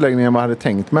längre utläggning än vad jag hade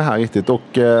tänkt mig här riktigt. Och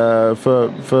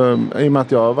för i och med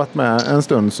att jag har varit med en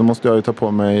stund så måste jag ju ta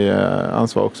på mig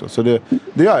ansvar också. Så det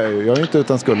gör jag ju. Jag är inte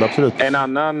utan skuld, absolut.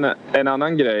 En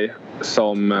annan grej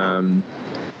som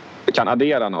kan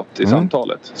addera något i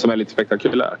samtalet som är lite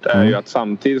spektakulärt är ju att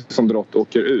samtidigt som Drott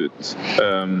åker ut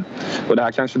och det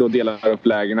här kanske då delar upp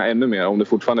lägena ännu mer om det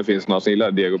fortfarande finns någon som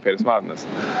gillar Diego Pérez Varnes.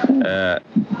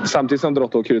 Samtidigt som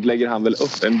Drott åker ut lägger han väl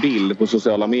upp en bild på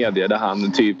sociala medier där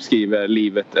han typ skriver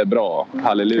livet är bra,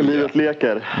 halleluja. Livet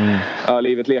leker. Ja,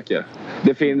 livet leker.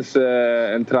 Det finns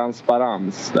en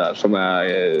transparens där som är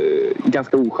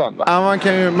ganska oskön, va? Ja,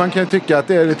 man kan ju tycka att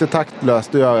det är lite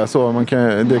taktlöst att göra så.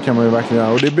 Det kan man ju verkligen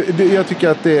göra. Och jag tycker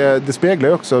att det speglar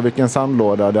ju också vilken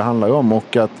sandlåda det handlar om.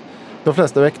 Och att de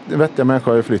flesta vettiga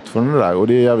människor har ju flytt från det där. Och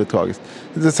det är jävligt tragiskt.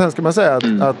 Sen ska man säga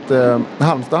att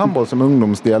Halmstad handboll, som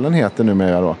ungdomsdelen heter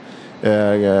numera då.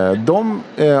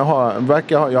 Jag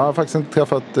har faktiskt inte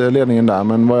träffat ledningen där,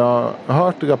 men vad jag har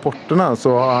hört i rapporterna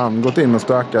så har han gått in och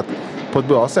stökat på ett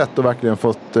bra sätt och verkligen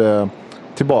fått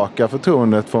tillbaka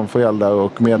förtroendet från föräldrar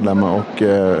och medlemmar och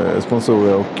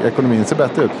sponsorer, och ekonomin ser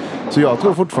bättre ut. Så jag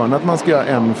tror fortfarande att man ska göra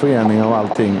en förening av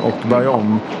allting och börja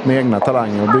om med egna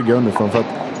talanger och bygga underifrån, för att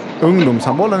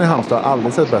ungdomshandbollen i Halmstad har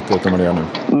aldrig sett bättre ut än vad det gör nu.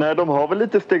 Nej, de har väl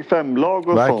lite steg 5-lag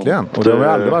och verkligen. Sånt. Och det har ju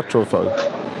aldrig varit så förr.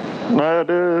 Nej,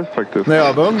 det är faktiskt. När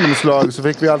jag var ungdomslag så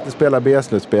fick vi alltid spela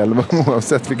B-slutspel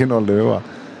oavsett vilken ålder vi var.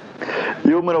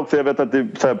 Jo, men också jag vet att det,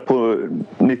 så här, på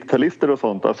 90-talister och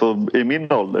sånt, alltså i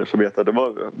min ålder så vet jag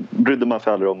att brydde man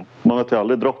sig aldrig om. Man vet ju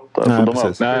aldrig Drott.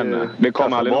 Alltså, nej. Det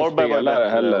kommer aldrig någon spelare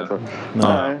heller. Alltså.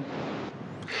 Nej.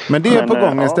 Men det är på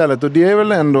gång istället, och det är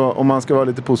väl ändå, om man ska vara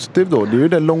lite positiv då, det är ju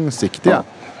det långsiktiga. Ja.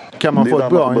 Kan man få ett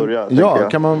bra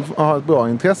kan man ha ett bra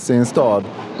intresse i en stad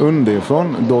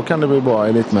underifrån, då kan det bli bra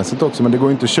elitmässigt också, men det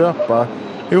går inte att köpa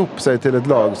ihop sig till ett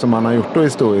lag som man har gjort då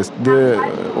historiskt.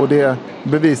 Och det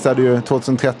bevisade ju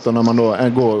 2013 när man då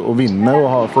går och vinner och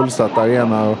har fullsatt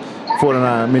arena och får den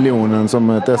här miljonen som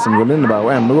ett SM-guld innebär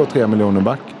och ändå går 3 miljoner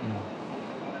back.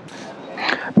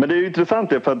 Men det är ju intressant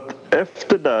det, för att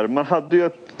efter där, man hade ju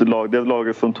ett lag, det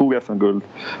laget som tog SM-guld,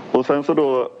 och sen så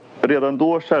då redan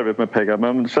då kärvigt med pengar,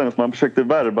 men det känns som man försökte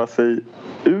värva sig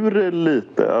ur det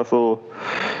lite. Alltså,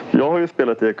 jag har ju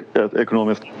spelat i ett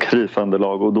ekonomiskt krisande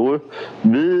lag, och då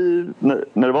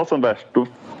när det var som värst då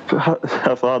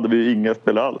alltså, hade vi ju inga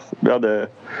spelare alls. Vi hade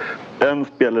en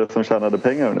spelare som tjänade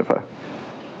pengar ungefär.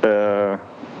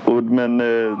 Men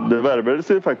det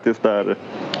värvades ju faktiskt där.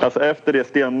 Alltså efter det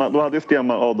Stenman, då hade ju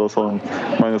Stenman, Adolfsson,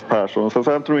 Magnus Persson. Så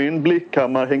sen tror jag in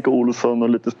Blickhammar, Henke Olsson och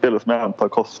lite spelare som jag antar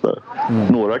kostar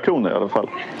några kronor i alla fall.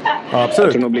 Ja, absolut.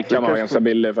 Jag tror nog Blickhammar var ganska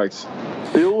billig faktiskt.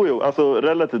 Jo, alltså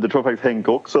relativt. Det tror jag faktiskt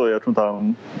Henke också. Jag tror inte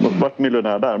han varit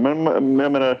miljonär där. Men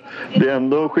jag menar, det är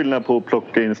ändå skillnad på att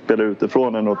plocka in spelare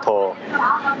utifrån än att ta...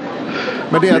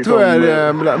 Men det jag tror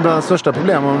är bland de största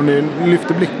problemen, om ni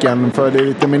lyfter blicken, för det är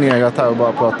lite minerat här och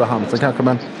bara prata Halmstad kanske,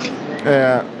 men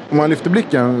om man lyfter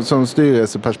blicken som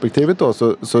styrelseperspektivet då,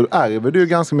 så ärver du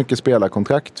ganska mycket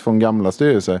spelarkontrakt från gamla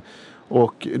styrelser.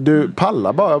 Och du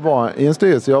pallar bara vara i en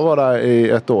styrelse. Jag var där i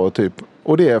 1 år typ.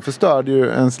 Och det förstörde ju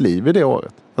ens liv i det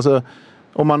året. Alltså,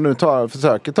 om man nu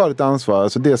försöker ta lite ansvar,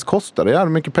 alltså dels kostar det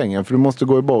jävligt mycket pengar, för du måste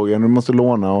gå i borgen, du måste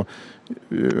låna och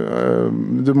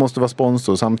du måste vara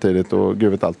sponsor samtidigt och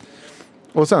gud vet allt.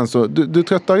 Och sen så, du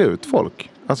tröttar ut folk.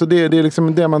 Alltså det är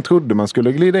liksom det man trodde man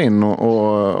skulle glida in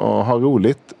och ha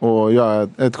roligt och göra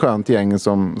ett skönt gäng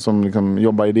som liksom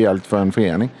jobbar ideellt för en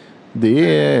förening.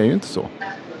 Det är ju inte så.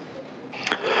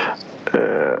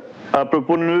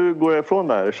 Apropå, nu går jag ifrån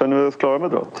där. Känner vi oss klara med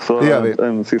Drott? Så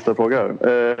en sista fråga här.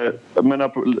 Men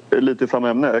lite i samma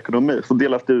ämne, ekonomi. Så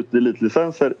delas det ut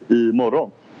elitlicenser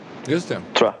imorgon. Just det.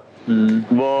 Tror jag.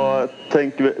 Vad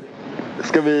tänker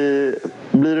vi...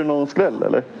 Blir det någon skräll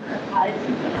eller?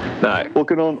 Nej.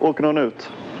 Åker någon ut?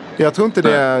 Jag tror inte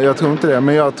det.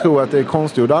 Men jag tror att det är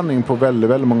konstgjord andning på väldigt,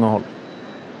 väldigt många håll.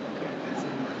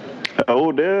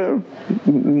 Jo, det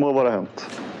må vara hänt.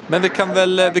 Men vi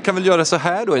kan väl göra så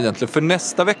här då egentligen. För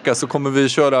nästa vecka så kommer vi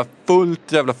köra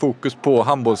fullt jävla fokus på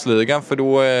handbollsligan. För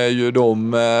då är ju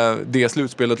det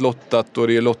slutspelet lottat och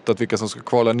det är lottat vilka som ska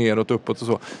kvala neråt, uppåt och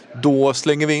så. Då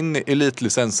slänger vi in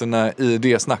elitlicenserna i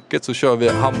det snacket, så kör vi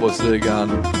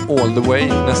handbollsligan all the way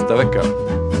nästa vecka.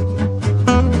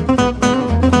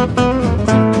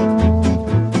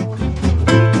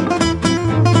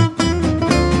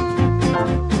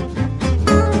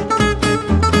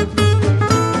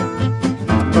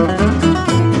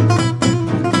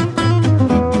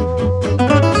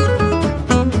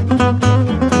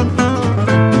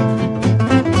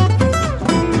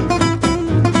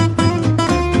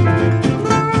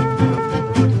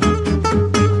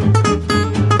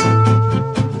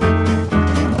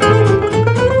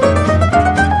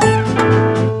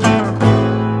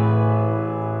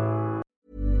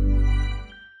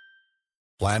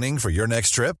 Planning for your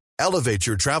next trip? Elevate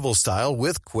your travel style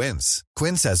with Quince.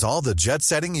 Quince has all the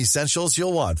jet-setting essentials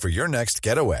you'll want for your next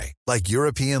getaway, like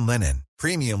European linen,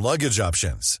 premium luggage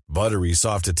options, buttery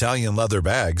soft Italian leather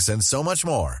bags, and so much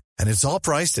more. And it's all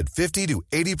priced at 50 to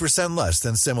 80% less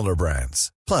than similar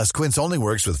brands. Plus, Quince only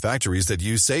works with factories that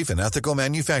use safe and ethical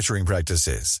manufacturing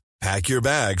practices. Pack your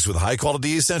bags with high-quality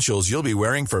essentials you'll be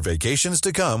wearing for vacations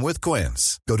to come with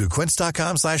Quince. Go to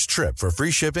quince.com/trip for free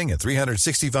shipping and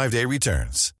 365-day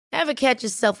returns. Ever catch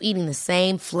yourself eating the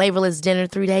same flavorless dinner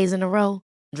 3 days in a row?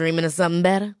 Dreaming of something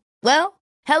better? Well,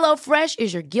 HelloFresh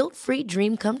is your guilt-free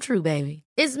dream come true, baby.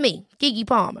 It's me, Keke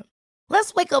Palmer.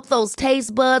 Let's wake up those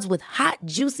taste buds with hot,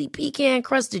 juicy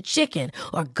pecan-crusted chicken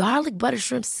or garlic butter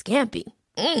shrimp scampi.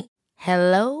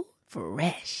 Hello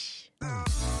Fresh.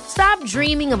 Stop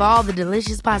dreaming of all the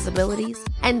delicious possibilities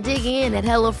and dig in at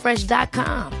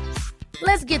HelloFresh.com.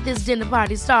 Let's get this dinner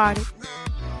party started.